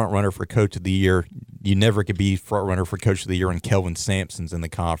he's a front-runner for Coach of the Year. You never could be front-runner for Coach of the Year when Kelvin Sampson's in the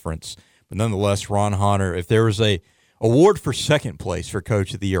conference. But nonetheless, Ron Hunter, if there was a award for second place for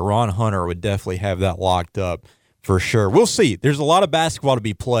Coach of the Year, Ron Hunter would definitely have that locked up for sure. We'll see. There's a lot of basketball to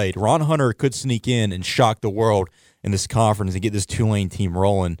be played. Ron Hunter could sneak in and shock the world in this conference and get this Tulane team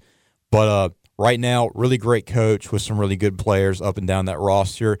rolling. But right now, really great coach with some really good players up and down that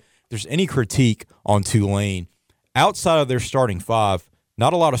roster. If there's any critique on Tulane, outside of their starting five,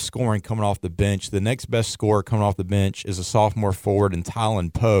 not a lot of scoring coming off the bench. The next best scorer coming off the bench is a sophomore forward in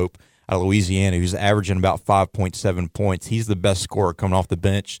Tylen Pope out of Louisiana, who's averaging about 5.7 points. He's the best scorer coming off the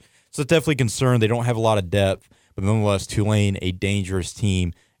bench. So it's definitely concerned. They don't have a lot of depth, but nonetheless, Tulane, a dangerous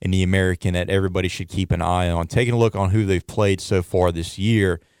team in the American that everybody should keep an eye on. Taking a look on who they've played so far this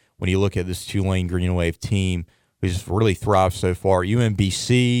year, when you look at this Tulane Green Wave team, who's really thrived so far,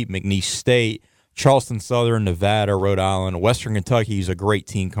 UMBC, McNeese State, Charleston Southern, Nevada, Rhode Island, Western Kentucky, who's a great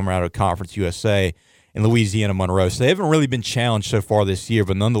team coming out of Conference USA, and Louisiana Monroe. So they haven't really been challenged so far this year,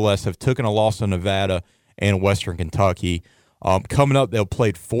 but nonetheless have taken a loss to Nevada and Western Kentucky. Coming up, they'll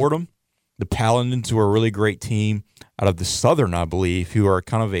play Fordham, the Paladins, who are a really great team out of the Southern, I believe, who are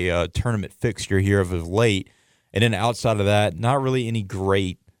kind of a tournament fixture here of late. And then outside of that, not really any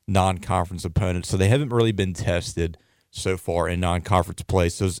great non-conference opponents. So they haven't really been tested so far in non-conference play.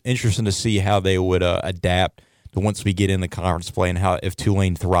 So it's interesting to see how they would adapt to once we get in the conference play and how if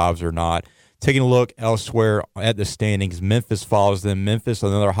Tulane thrives or not. Taking a look elsewhere at the standings, Memphis follows them. Memphis,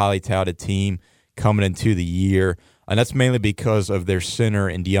 another highly touted team coming into the year, and that's mainly because of their center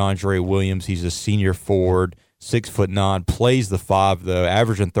in DeAndre Williams. He's a senior forward, 6'9", plays the 5, though,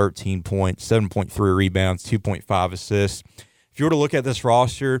 averaging 13 points, 7.3 rebounds, 2.5 assists. If you were to look at this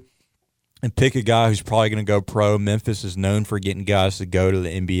roster and pick a guy who's probably going to go pro, Memphis is known for getting guys to go to the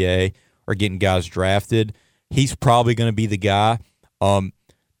NBA or getting guys drafted. He's probably going to be the guy.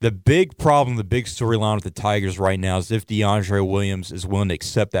 The big problem, the big storyline with the Tigers right now is if DeAndre Williams is willing to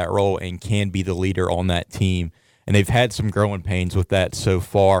accept that role and can be the leader on that team. And they've had some growing pains with that so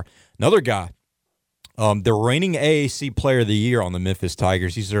far. Another guy The reigning AAC Player of the Year on the Memphis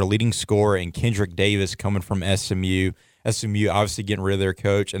Tigers. He's their leading scorer, and Kendrick Davis coming from SMU. SMU obviously getting rid of their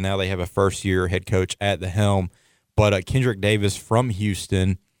coach, and now they have a first-year head coach at the helm. But Kendrick Davis from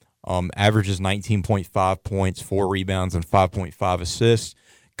Houston averages 19.5 points, 4 rebounds, and 5.5 assists.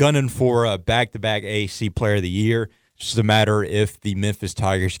 Gunning for a back-to-back AAC Player of the Year. It's just a matter if the Memphis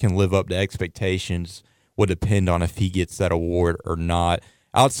Tigers can live up to expectations will depend on if he gets that award or not.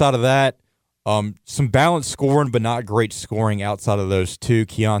 Outside of that, some balanced scoring, but not great scoring outside of those two.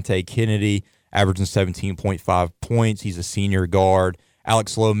 Keontae Kennedy averaging 17.5 points. He's a senior guard.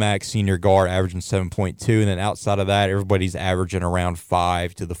 Alex Lomax, senior guard, averaging 7.2. And then outside of that, everybody's averaging around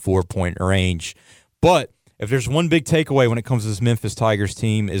 5 to the 4-point range. But if there's one big takeaway when it comes to this Memphis Tigers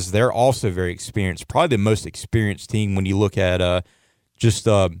team is they're also very experienced, probably the most experienced team when you look at just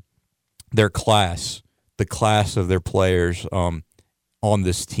their class, the class of their players on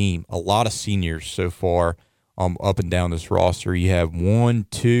this team. A lot of seniors so far up and down this roster. You have 1,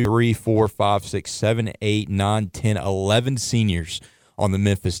 2, 3, 4, 5, 6, 7, 8, 9, 10, 11 seniors on the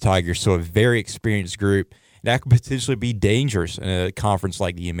Memphis Tigers. So a very experienced group. That could potentially be dangerous in a conference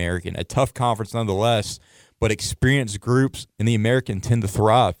like the American. A tough conference nonetheless, but experienced groups in the American tend to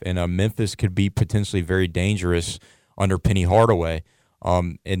thrive, and Memphis could be potentially very dangerous under Penny Hardaway.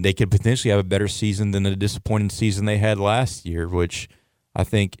 And they could potentially have a better season than the disappointing season they had last year, which I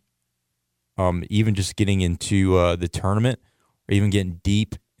think even just getting into the tournament or even getting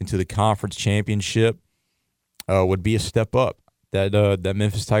deep into the conference championship would be a step up. That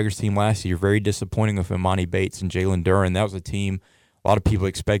Memphis Tigers team last year, very disappointing with Imani Bates and Jalen Duren. That was a team a lot of people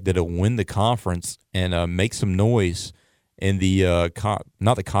expected to win the conference and make some noise in the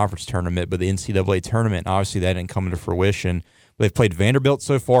not the conference tournament, but the NCAA tournament. Obviously, that didn't come into fruition. They've played Vanderbilt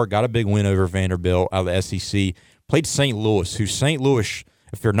so far, got a big win over Vanderbilt out of the SEC. Played St. Louis, who St. Louis,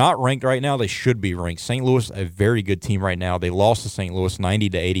 if they're not ranked right now, they should be ranked. St. Louis, a very good team right now. They lost to St. Louis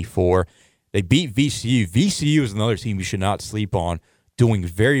 90-84. They beat VCU. VCU is another team you should not sleep on, doing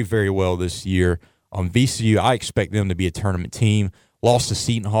very, very well this year. VCU, I expect them to be a tournament team. Lost to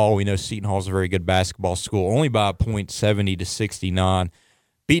Seton Hall. We know Seton Hall is a very good basketball school, only by a point, 70-69.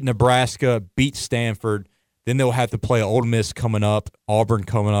 Beat Nebraska, beat Stanford. Then they'll have to play Ole Miss coming up, Auburn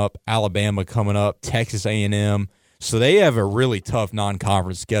coming up, Alabama coming up, Texas A&M. So they have a really tough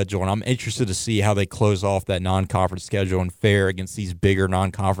non-conference schedule, and I'm interested to see how they close off that non-conference schedule and fare against these bigger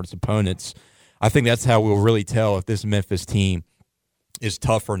non-conference opponents. I think that's how we'll really tell if this Memphis team is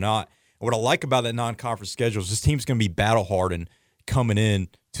tough or not. And what I like about that non-conference schedule is this team's going to be battle-hardened coming in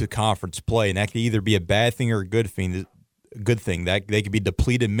to conference play, and that could either be a bad thing or a good thing. That they could be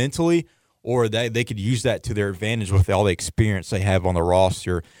depleted mentally, or they could use that to their advantage with all the experience they have on the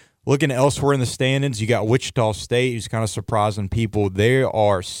roster. Looking elsewhere in the standings, you got Wichita State, who's kind of surprising people. They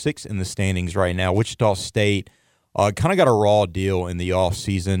are 6th in the standings right now. Wichita State kind of got a raw deal in the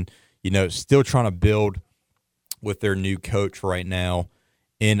offseason. Still trying to build with their new coach right now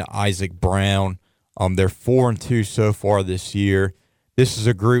in Isaac Brown. They're 4-2 so far this year. This is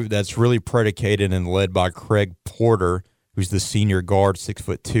a group that's really predicated and led by Craig Porter, who's the senior guard,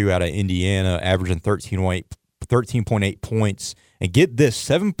 6'2", out of Indiana, averaging 13.8 points. And get this,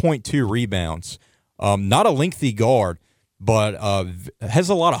 7.2 rebounds. Not a lengthy guard, but has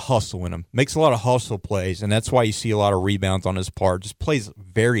a lot of hustle in him. Makes a lot of hustle plays, and that's why you see a lot of rebounds on his part. Just plays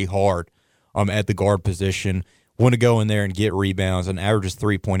very hard at the guard position. Want to go in there and get rebounds and averages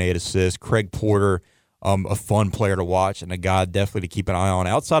 3.8 assists. Craig Porter, a fun player to watch and a guy definitely to keep an eye on.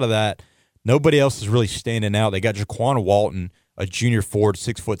 Outside of that, nobody else is really standing out. They got Jaquan Walton, a junior forward,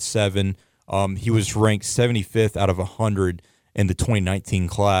 6'7". He was ranked 75th out of 100 in the 2019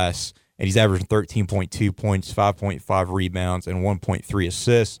 class, and he's averaging 13.2 points, 5.5 rebounds, and 1.3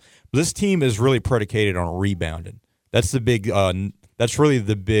 assists. But this team is really predicated on rebounding. That's the big. That's really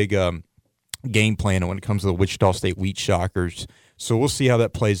the big game plan when it comes to the Wichita State Wheat Shockers. So we'll see how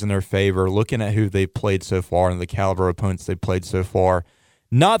that plays in their favor. Looking at who they've played so far and the caliber of opponents they've played so far,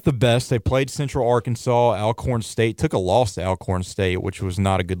 not the best. They played Central Arkansas. Alcorn State took a loss to Alcorn State, which was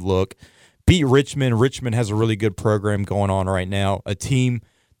not a good look. Beat Richmond. Richmond has a really good program going on right now. A team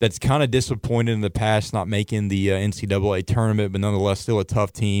that's kind of disappointed in the past, not making the NCAA tournament, but nonetheless still a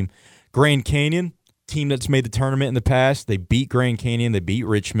tough team. Grand Canyon, team that's made the tournament in the past. They beat Grand Canyon. They beat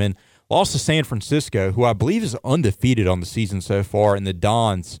Richmond. Lost to San Francisco, who I believe is undefeated on the season so far. And the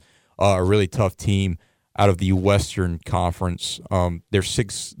Dons, a really tough team out of the Western Conference. They're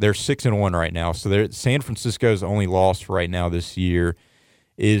 6-1 right now. So San Francisco's only loss right now this year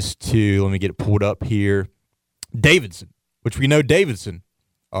is to, let me get it pulled up here, Davidson, which we know Davidson,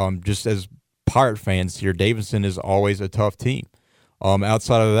 just as Pirate fans here, Davidson is always a tough team.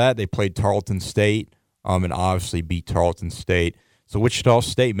 Outside of that, they played Tarleton State, and obviously beat Tarleton State. So Wichita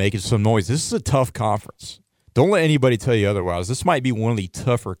State making some noise. This is a tough conference. Don't let anybody tell you otherwise. This might be one of the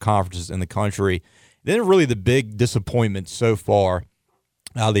tougher conferences in the country. Then really the big disappointment so far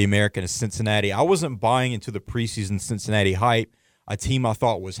out of the American is Cincinnati. I wasn't buying into the preseason Cincinnati hype, a team I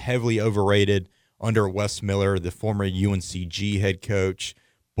thought was heavily overrated under Wes Miller, the former UNCG head coach.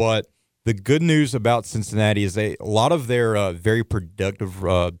 But the good news about Cincinnati is a lot of their very productive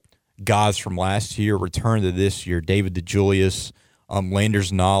guys from last year returned to this year. David DeJulius,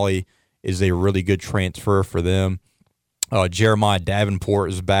 Landers Nolly is a really good transfer for them. Jeremiah Davenport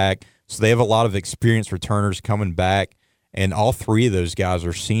is back. So they have a lot of experienced returners coming back, and all three of those guys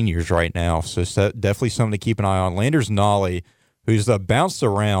are seniors right now. So it's definitely something to keep an eye on. Landers Nolly, who's bounced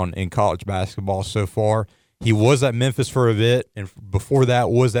around in college basketball so far. He was at Memphis for a bit, and before that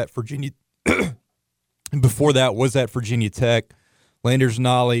was at Virginia. Virginia Tech. Landers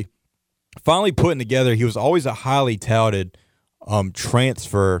Nolly finally putting together. He was always a highly touted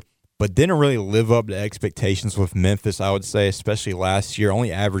transfer, but didn't really live up to expectations with Memphis, I would say, especially last year.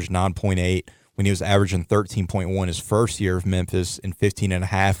 Only averaged 9.8 when he was averaging 13.1 his first year of Memphis and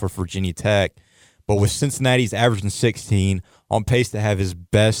 15.5 for Virginia Tech. But with Cincinnati's averaging 16, on pace to have his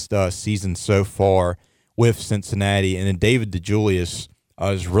best season so far with Cincinnati. And then David DeJulius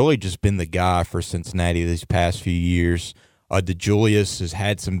has really just been the guy for Cincinnati these past few years. DeJulius has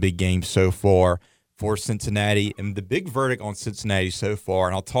had some big games so far for Cincinnati, and the big verdict on Cincinnati so far,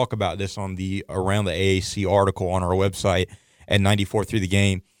 and I'll talk about this on the Around the AAC article on our website at 94.3 The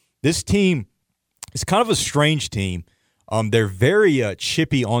Game. This team is kind of a strange team. They're very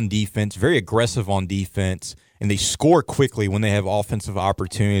chippy on defense, very aggressive on defense, and they score quickly when they have offensive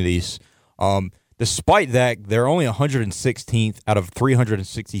opportunities. Despite that, they're only 116th out of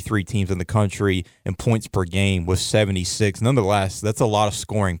 363 teams in the country in points per game with 76. Nonetheless, that's a lot of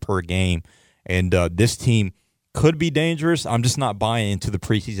scoring per game. And this team could be dangerous. I'm just not buying into the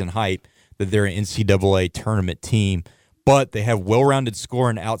preseason hype that they're an NCAA tournament team. But they have well-rounded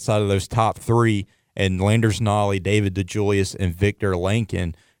scoring outside of those top three. And Landers Nolly, David DeJulius, and Victor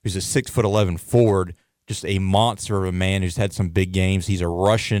Lankin, who's a 6'11" forward, just a monster of a man who's had some big games. He's a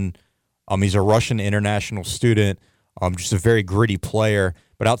Russian international student, just a very gritty player.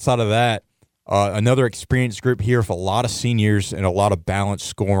 But outside of that, another experienced group here with a lot of seniors and a lot of balanced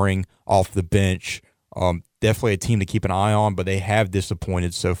scoring off the bench. Definitely a team to keep an eye on, but they have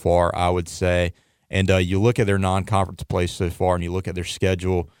disappointed so far, I would say. And you look at their non-conference play so far, and you look at their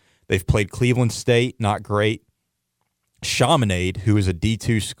schedule. They've played Cleveland State, not great. Chaminade, who is a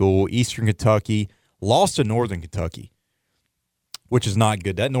D2 school, Eastern Kentucky, lost to Northern Kentucky, which is not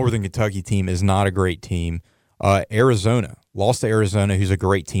good. That Northern Kentucky team is not a great team. Arizona, lost to Arizona, who's a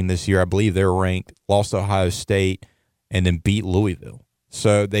great team this year. I believe they're ranked. Lost to Ohio State, and then beat Louisville.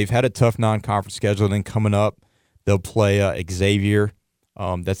 So they've had a tough non-conference schedule. Then coming up, they'll play Xavier.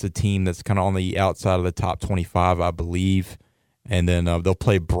 That's a team that's kind of on the outside of the top 25, I believe. And then they'll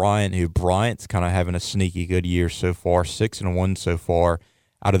play Bryant, who Bryant's kind of having a sneaky good year so far, 6-1 so far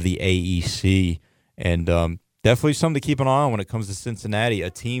out of the AEC. And definitely something to keep an eye on when it comes to Cincinnati, a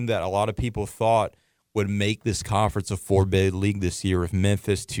team that a lot of people thought would make this conference a four-bid league this year with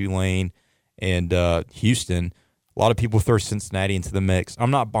Memphis, Tulane, and Houston. A lot of people throw Cincinnati into the mix.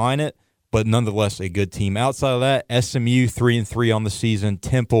 I'm not buying it, but nonetheless a good team. Outside of that, SMU 3-3 on the season,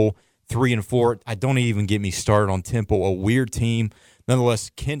 Temple 3-4. I don't even get me started on Temple, a weird team. Nonetheless,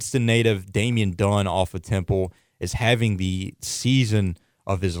 Kinston native Damian Dunn off of Temple is having the season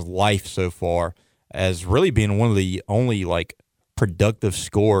of his life so far, as really being one of the only productive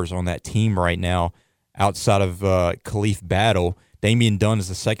scorers on that team right now outside of Khalif Battle. Damian Dunn is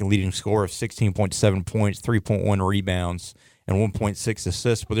the second leading scorer of 16.7 points, 3.1 rebounds, and 1.6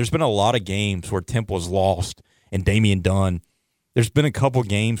 assists. But there's been a lot of games where Temple's lost and Damian Dunn. There's been a couple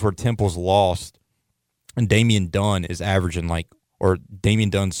games where Temple's lost and Damian Dunn is averaging Damian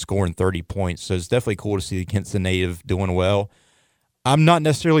Dunn's scoring 30 points. So it's definitely cool to see the Kinston native doing well. I'm not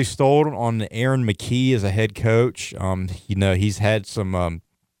necessarily sold on Aaron McKee as a head coach. He's had some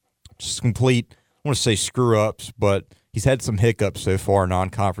just complete, I want to say screw-ups, but he's had some hiccups so far in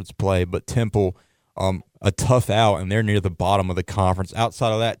non-conference play. But Temple, a tough out, and they're near the bottom of the conference.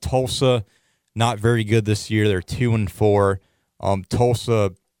 Outside of that, Tulsa, not very good this year. They're 2-4.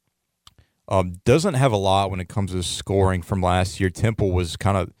 Tulsa doesn't have a lot when it comes to scoring from last year. Tulsa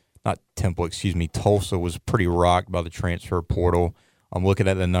was pretty rocked by the transfer portal. I'm looking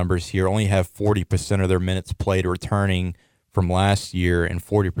at the numbers here. Only have 40% of their minutes played returning from last year and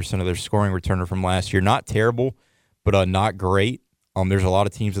 40% of their scoring returner from last year. Not terrible, but not great. There's a lot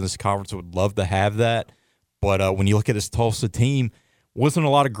of teams in this conference that would love to have that. But when you look at this Tulsa team, wasn't a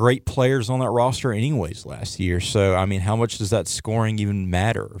lot of great players on that roster anyways last year. So, I mean, how much does that scoring even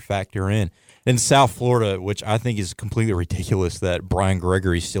matter or factor in? In South Florida, which I think is completely ridiculous that Brian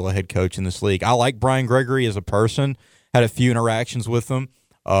Gregory is still a head coach in this league. I like Brian Gregory as a person, had a few interactions with him,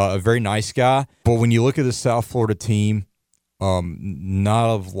 a very nice guy. But when you look at the South Florida team, not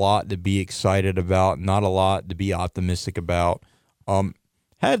a lot to be excited about, not a lot to be optimistic about.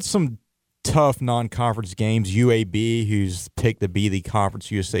 Had some tough non-conference games. UAB, who's picked to be the Conference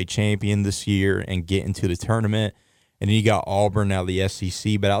USA champion this year and get into the tournament. And then you got Auburn out of the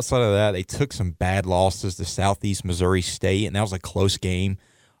SEC. But outside of that, they took some bad losses to Southeast Missouri State, and that was a close game.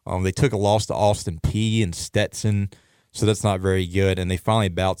 They took a loss to Austin Peay and Stetson, so that's not very good. And they finally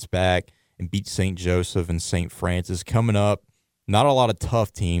bounced back and beat St. Joseph and St. Francis. Coming up, not a lot of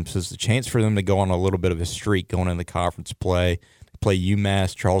tough teams, so it's a chance for them to go on a little bit of a streak going into conference play. They play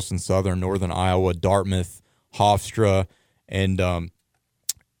UMass, Charleston Southern, Northern Iowa, Dartmouth, Hofstra, and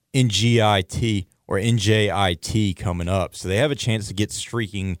NJIT coming up. So they have a chance to get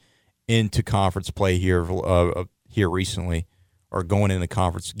streaking into conference play here recently, or going into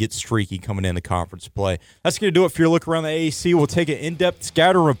conference, get streaky coming into conference play. That's going to do it for your look around the AAC. We'll take an in-depth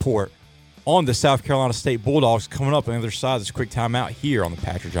scouting report on the South Carolina State Bulldogs coming up on the other side of this quick timeout here on the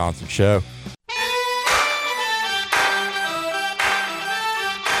Patrick Johnson Show.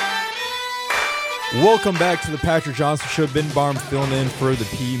 Welcome back to the Patrick Johnson Show. Ben Barham filling in for the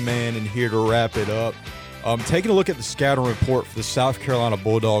P-Man and here to wrap it up. Taking a look at the scouting report for the South Carolina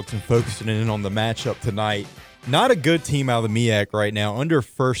Bulldogs and focusing in on the matchup tonight. Not a good team out of the MEAC right now under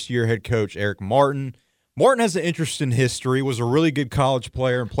first-year head coach Eric Martin. Martin has an interesting history, was a really good college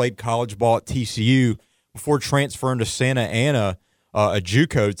player and played college ball at TCU before transferring to Santa Ana, a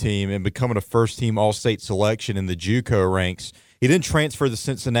JUCO team, and becoming a first-team All-State selection in the JUCO ranks. He then transferred to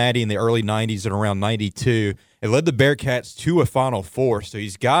Cincinnati in the early 90s and around 92 and led the Bearcats to a Final Four, so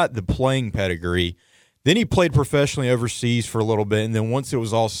he's got the playing pedigree. Then he played professionally overseas for a little bit, and then once it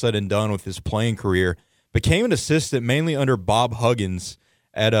was all said and done with his playing career, became an assistant mainly under Bob Huggins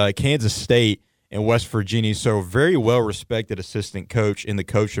at Kansas State in West Virginia, so a very well-respected assistant coach in the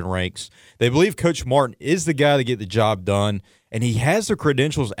coaching ranks. They believe Coach Martin is the guy to get the job done, and he has the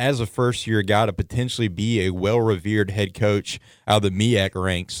credentials as a first-year guy to potentially be a well-revered head coach out of the MEAC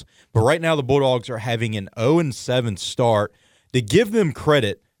ranks. But right now the Bulldogs are having an 0-7 start. To give them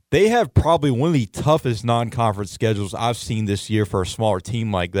credit, they have probably one of the toughest non-conference schedules I've seen this year for a smaller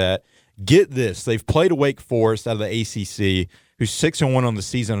team like that. Get this, they've played Wake Forest out of the ACC, who's 6-1 on the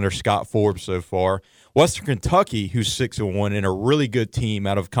season under Scott Forbes so far. Western Kentucky, who's 6-1 and a really good team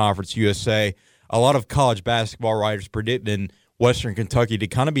out of Conference USA. A lot of college basketball writers predicting Western Kentucky to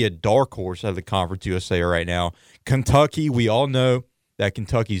kind of be a dark horse out of the Conference USA right now. Kentucky, we all know that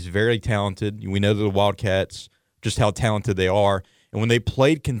Kentucky's very talented. We know the Wildcats, just how talented they are. And when they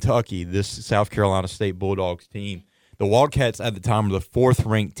played Kentucky, this South Carolina State Bulldogs team, the Wildcats at the time were the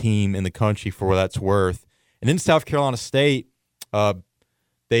fourth-ranked team in the country for what that's worth. And in South Carolina State,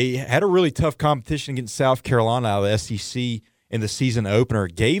 they had a really tough competition against South Carolina out of the SEC in the season opener,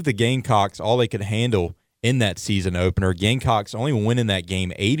 gave the Gamecocks all they could handle in that season opener. Gamecocks only winning that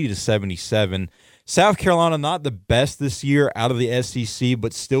game 80-77. South Carolina not the best this year out of the SEC,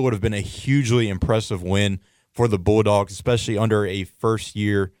 but still would have been a hugely impressive win for the Bulldogs, especially under a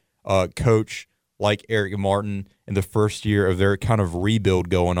first-year coach like Eric Martin in the first year of their kind of rebuild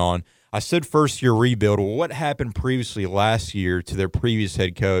going on. I said first-year rebuild. Well, what happened previously last year to their previous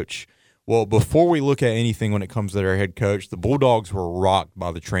head coach? Well, before we look at anything when it comes to their head coach, the Bulldogs were rocked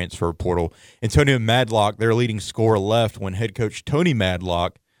by the transfer portal. Antonio Madlock, their leading scorer, left when head coach Tony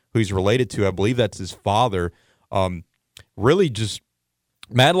Madlock, who he's related to, I believe that's his father, really just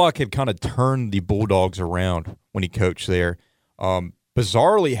Madlock had kind of turned the Bulldogs around when he coached there.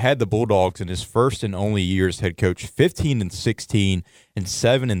 Bizarrely had the Bulldogs in his first and only year as head coach 15-16 and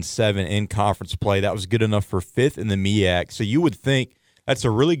 7-7 in conference play. That was good enough for fifth in the MEAC. So you would think that's a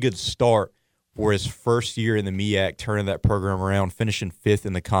really good start for his first year in the MEAC, turning that program around, finishing fifth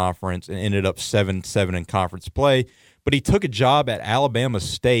in the conference, and ended up 7-7 in conference play. But he took a job at Alabama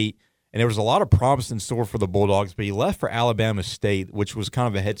State, and there was a lot of promise in store for the Bulldogs, but he left for Alabama State, which was kind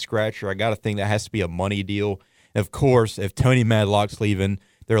of a head-scratcher. I got to think that has to be a money deal. And of course, if Tony Madlock's leaving,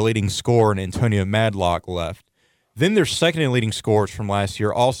 their leading scorer and Antonio Madlock left. Then their second and leading scorers from last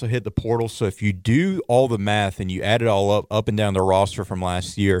year also hit the portal. So if you do all the math and you add it all up and down the roster from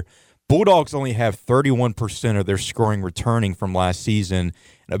last year, Bulldogs only have 31% of their scoring returning from last season,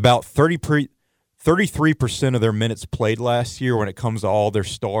 and about 33% of their minutes played last year when it comes to all their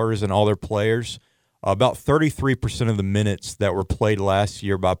stars and all their players. About 33% of the minutes that were played last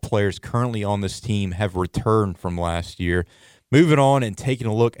year by players currently on this team have returned from last year. Moving on and taking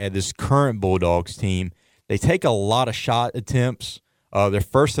a look at this current Bulldogs team, they take a lot of shot attempts. They're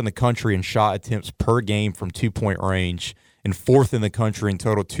first in the country in shot attempts per game from 2-point range and fourth in the country in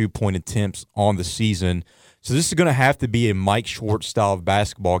total 2-point attempts on the season. So this is going to have to be a Mike Schwartz style of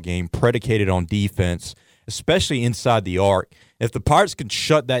basketball game predicated on defense, especially inside the arc. If the Pirates can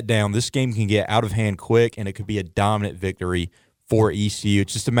shut that down, this game can get out of hand quick, and it could be a dominant victory for ECU.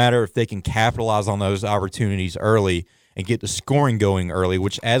 It's just a matter if they can capitalize on those opportunities early and get the scoring going early,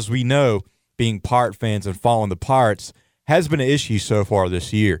 which, as we know, being Pirate fans and following the Pirates, has been an issue so far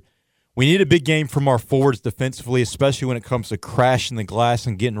this year. We need a big game from our forwards defensively, especially when it comes to crashing the glass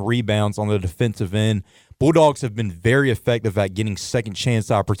and getting rebounds on the defensive end. Bulldogs have been very effective at getting second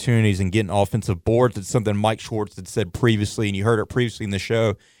chance opportunities and getting offensive boards. It's something Mike Schwartz had said previously, and you heard it previously in the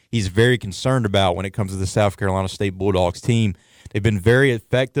show. He's very concerned about when it comes to the South Carolina State Bulldogs team. They've been very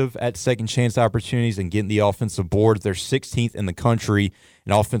effective at second chance opportunities and getting the offensive boards. They're 16th in the country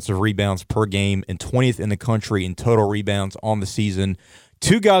in offensive rebounds per game and 20th in the country in total rebounds on the season.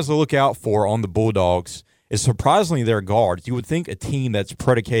 Two guys to look out for on the Bulldogs is surprisingly their guards. You would think a team that's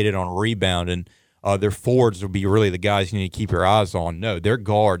predicated on rebounding, their forwards would be really the guys you need to keep your eyes on. No, their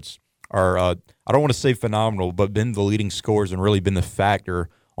guards are, I don't want to say phenomenal, but been the leading scorers and really been the factor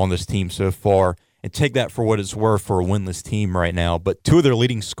on this team so far. And take that for what it's worth for a winless team right now. But two of their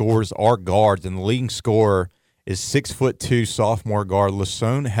leading scorers are guards, and the leading scorer is 6'2" sophomore guard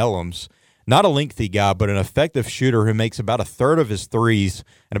Lasone Helms. Not a lengthy guy, but an effective shooter who makes about a third of his threes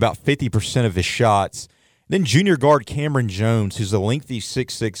and about 50% of his shots. Then junior guard Cameron Jones, who's a lengthy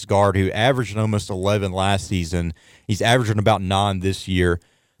 6'6" guard who averaged almost 11 last season. He's averaging about 9 this year.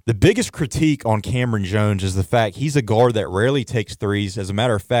 The biggest critique on Cameron Jones is the fact he's a guard that rarely takes threes. As a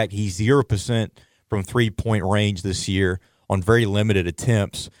matter of fact, he's 0% from three-point range this year on very limited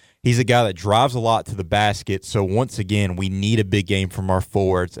attempts. He's a guy that drives a lot to the basket, so once again, we need a big game from our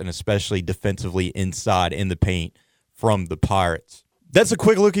forwards and especially defensively inside in the paint from the Pirates. That's a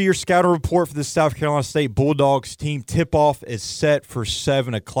quick look at your scouting report for the South Carolina State Bulldogs team. Tip-off is set for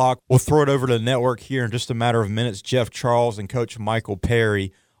 7 o'clock. We'll throw it over to the network here in just a matter of minutes. Jeff Charles and Coach Michael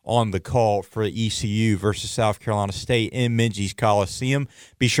Perry on the call for ECU versus South Carolina State in Minges Coliseum.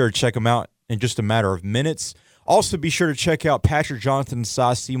 Be sure to check them out in just a matter of minutes. Also, be sure to check out Patrick Johnson and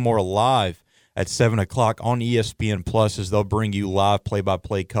Cy Seymour live at 7 o'clock on ESPN Plus as they'll bring you live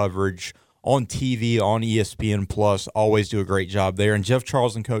play-by-play coverage on TV, on ESPN Plus. Always do a great job there. And Jeff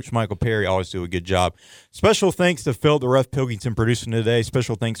Charles and Coach Michael Perry always do a good job. Special thanks to Phil, the Ref Pilkington, producing today.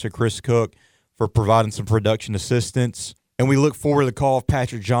 Special thanks to Chris Cook for providing some production assistance. And we look forward to the call of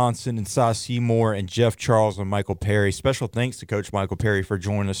Patrick Johnson and Cy Seymour and Jeff Charles and Michael Perry. Special thanks to Coach Michael Perry for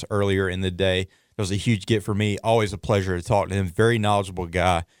joining us earlier in the day. It was a huge get for me. Always a pleasure to talk to him. Very knowledgeable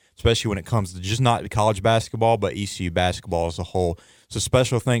guy, especially when it comes to just not college basketball, but ECU basketball as a whole. So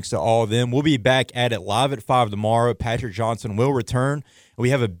special thanks to all of them. We'll be back at it live at 5 tomorrow. Patrick Johnson will return. We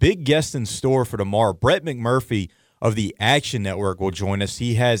have a big guest in store for tomorrow. Brett McMurphy of the Action Network will join us.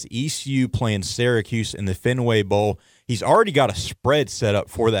 He has ECU playing Syracuse in the Fenway Bowl. He's already got a spread set up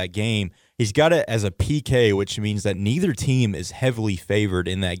for that game. He's got it as a PK, which means that neither team is heavily favored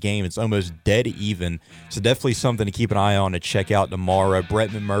in that game. It's almost dead even. So definitely something to keep an eye on to check out tomorrow. Brett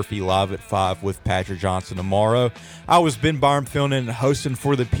McMurphy live at 5 with Patrick Johnson tomorrow. I was Ben Byron filling in and hosting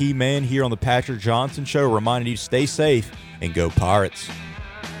for the P-Man here on the Patrick Johnson Show, reminding you to stay safe and go Pirates.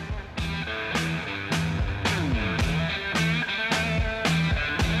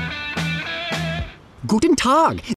 Guten Tag.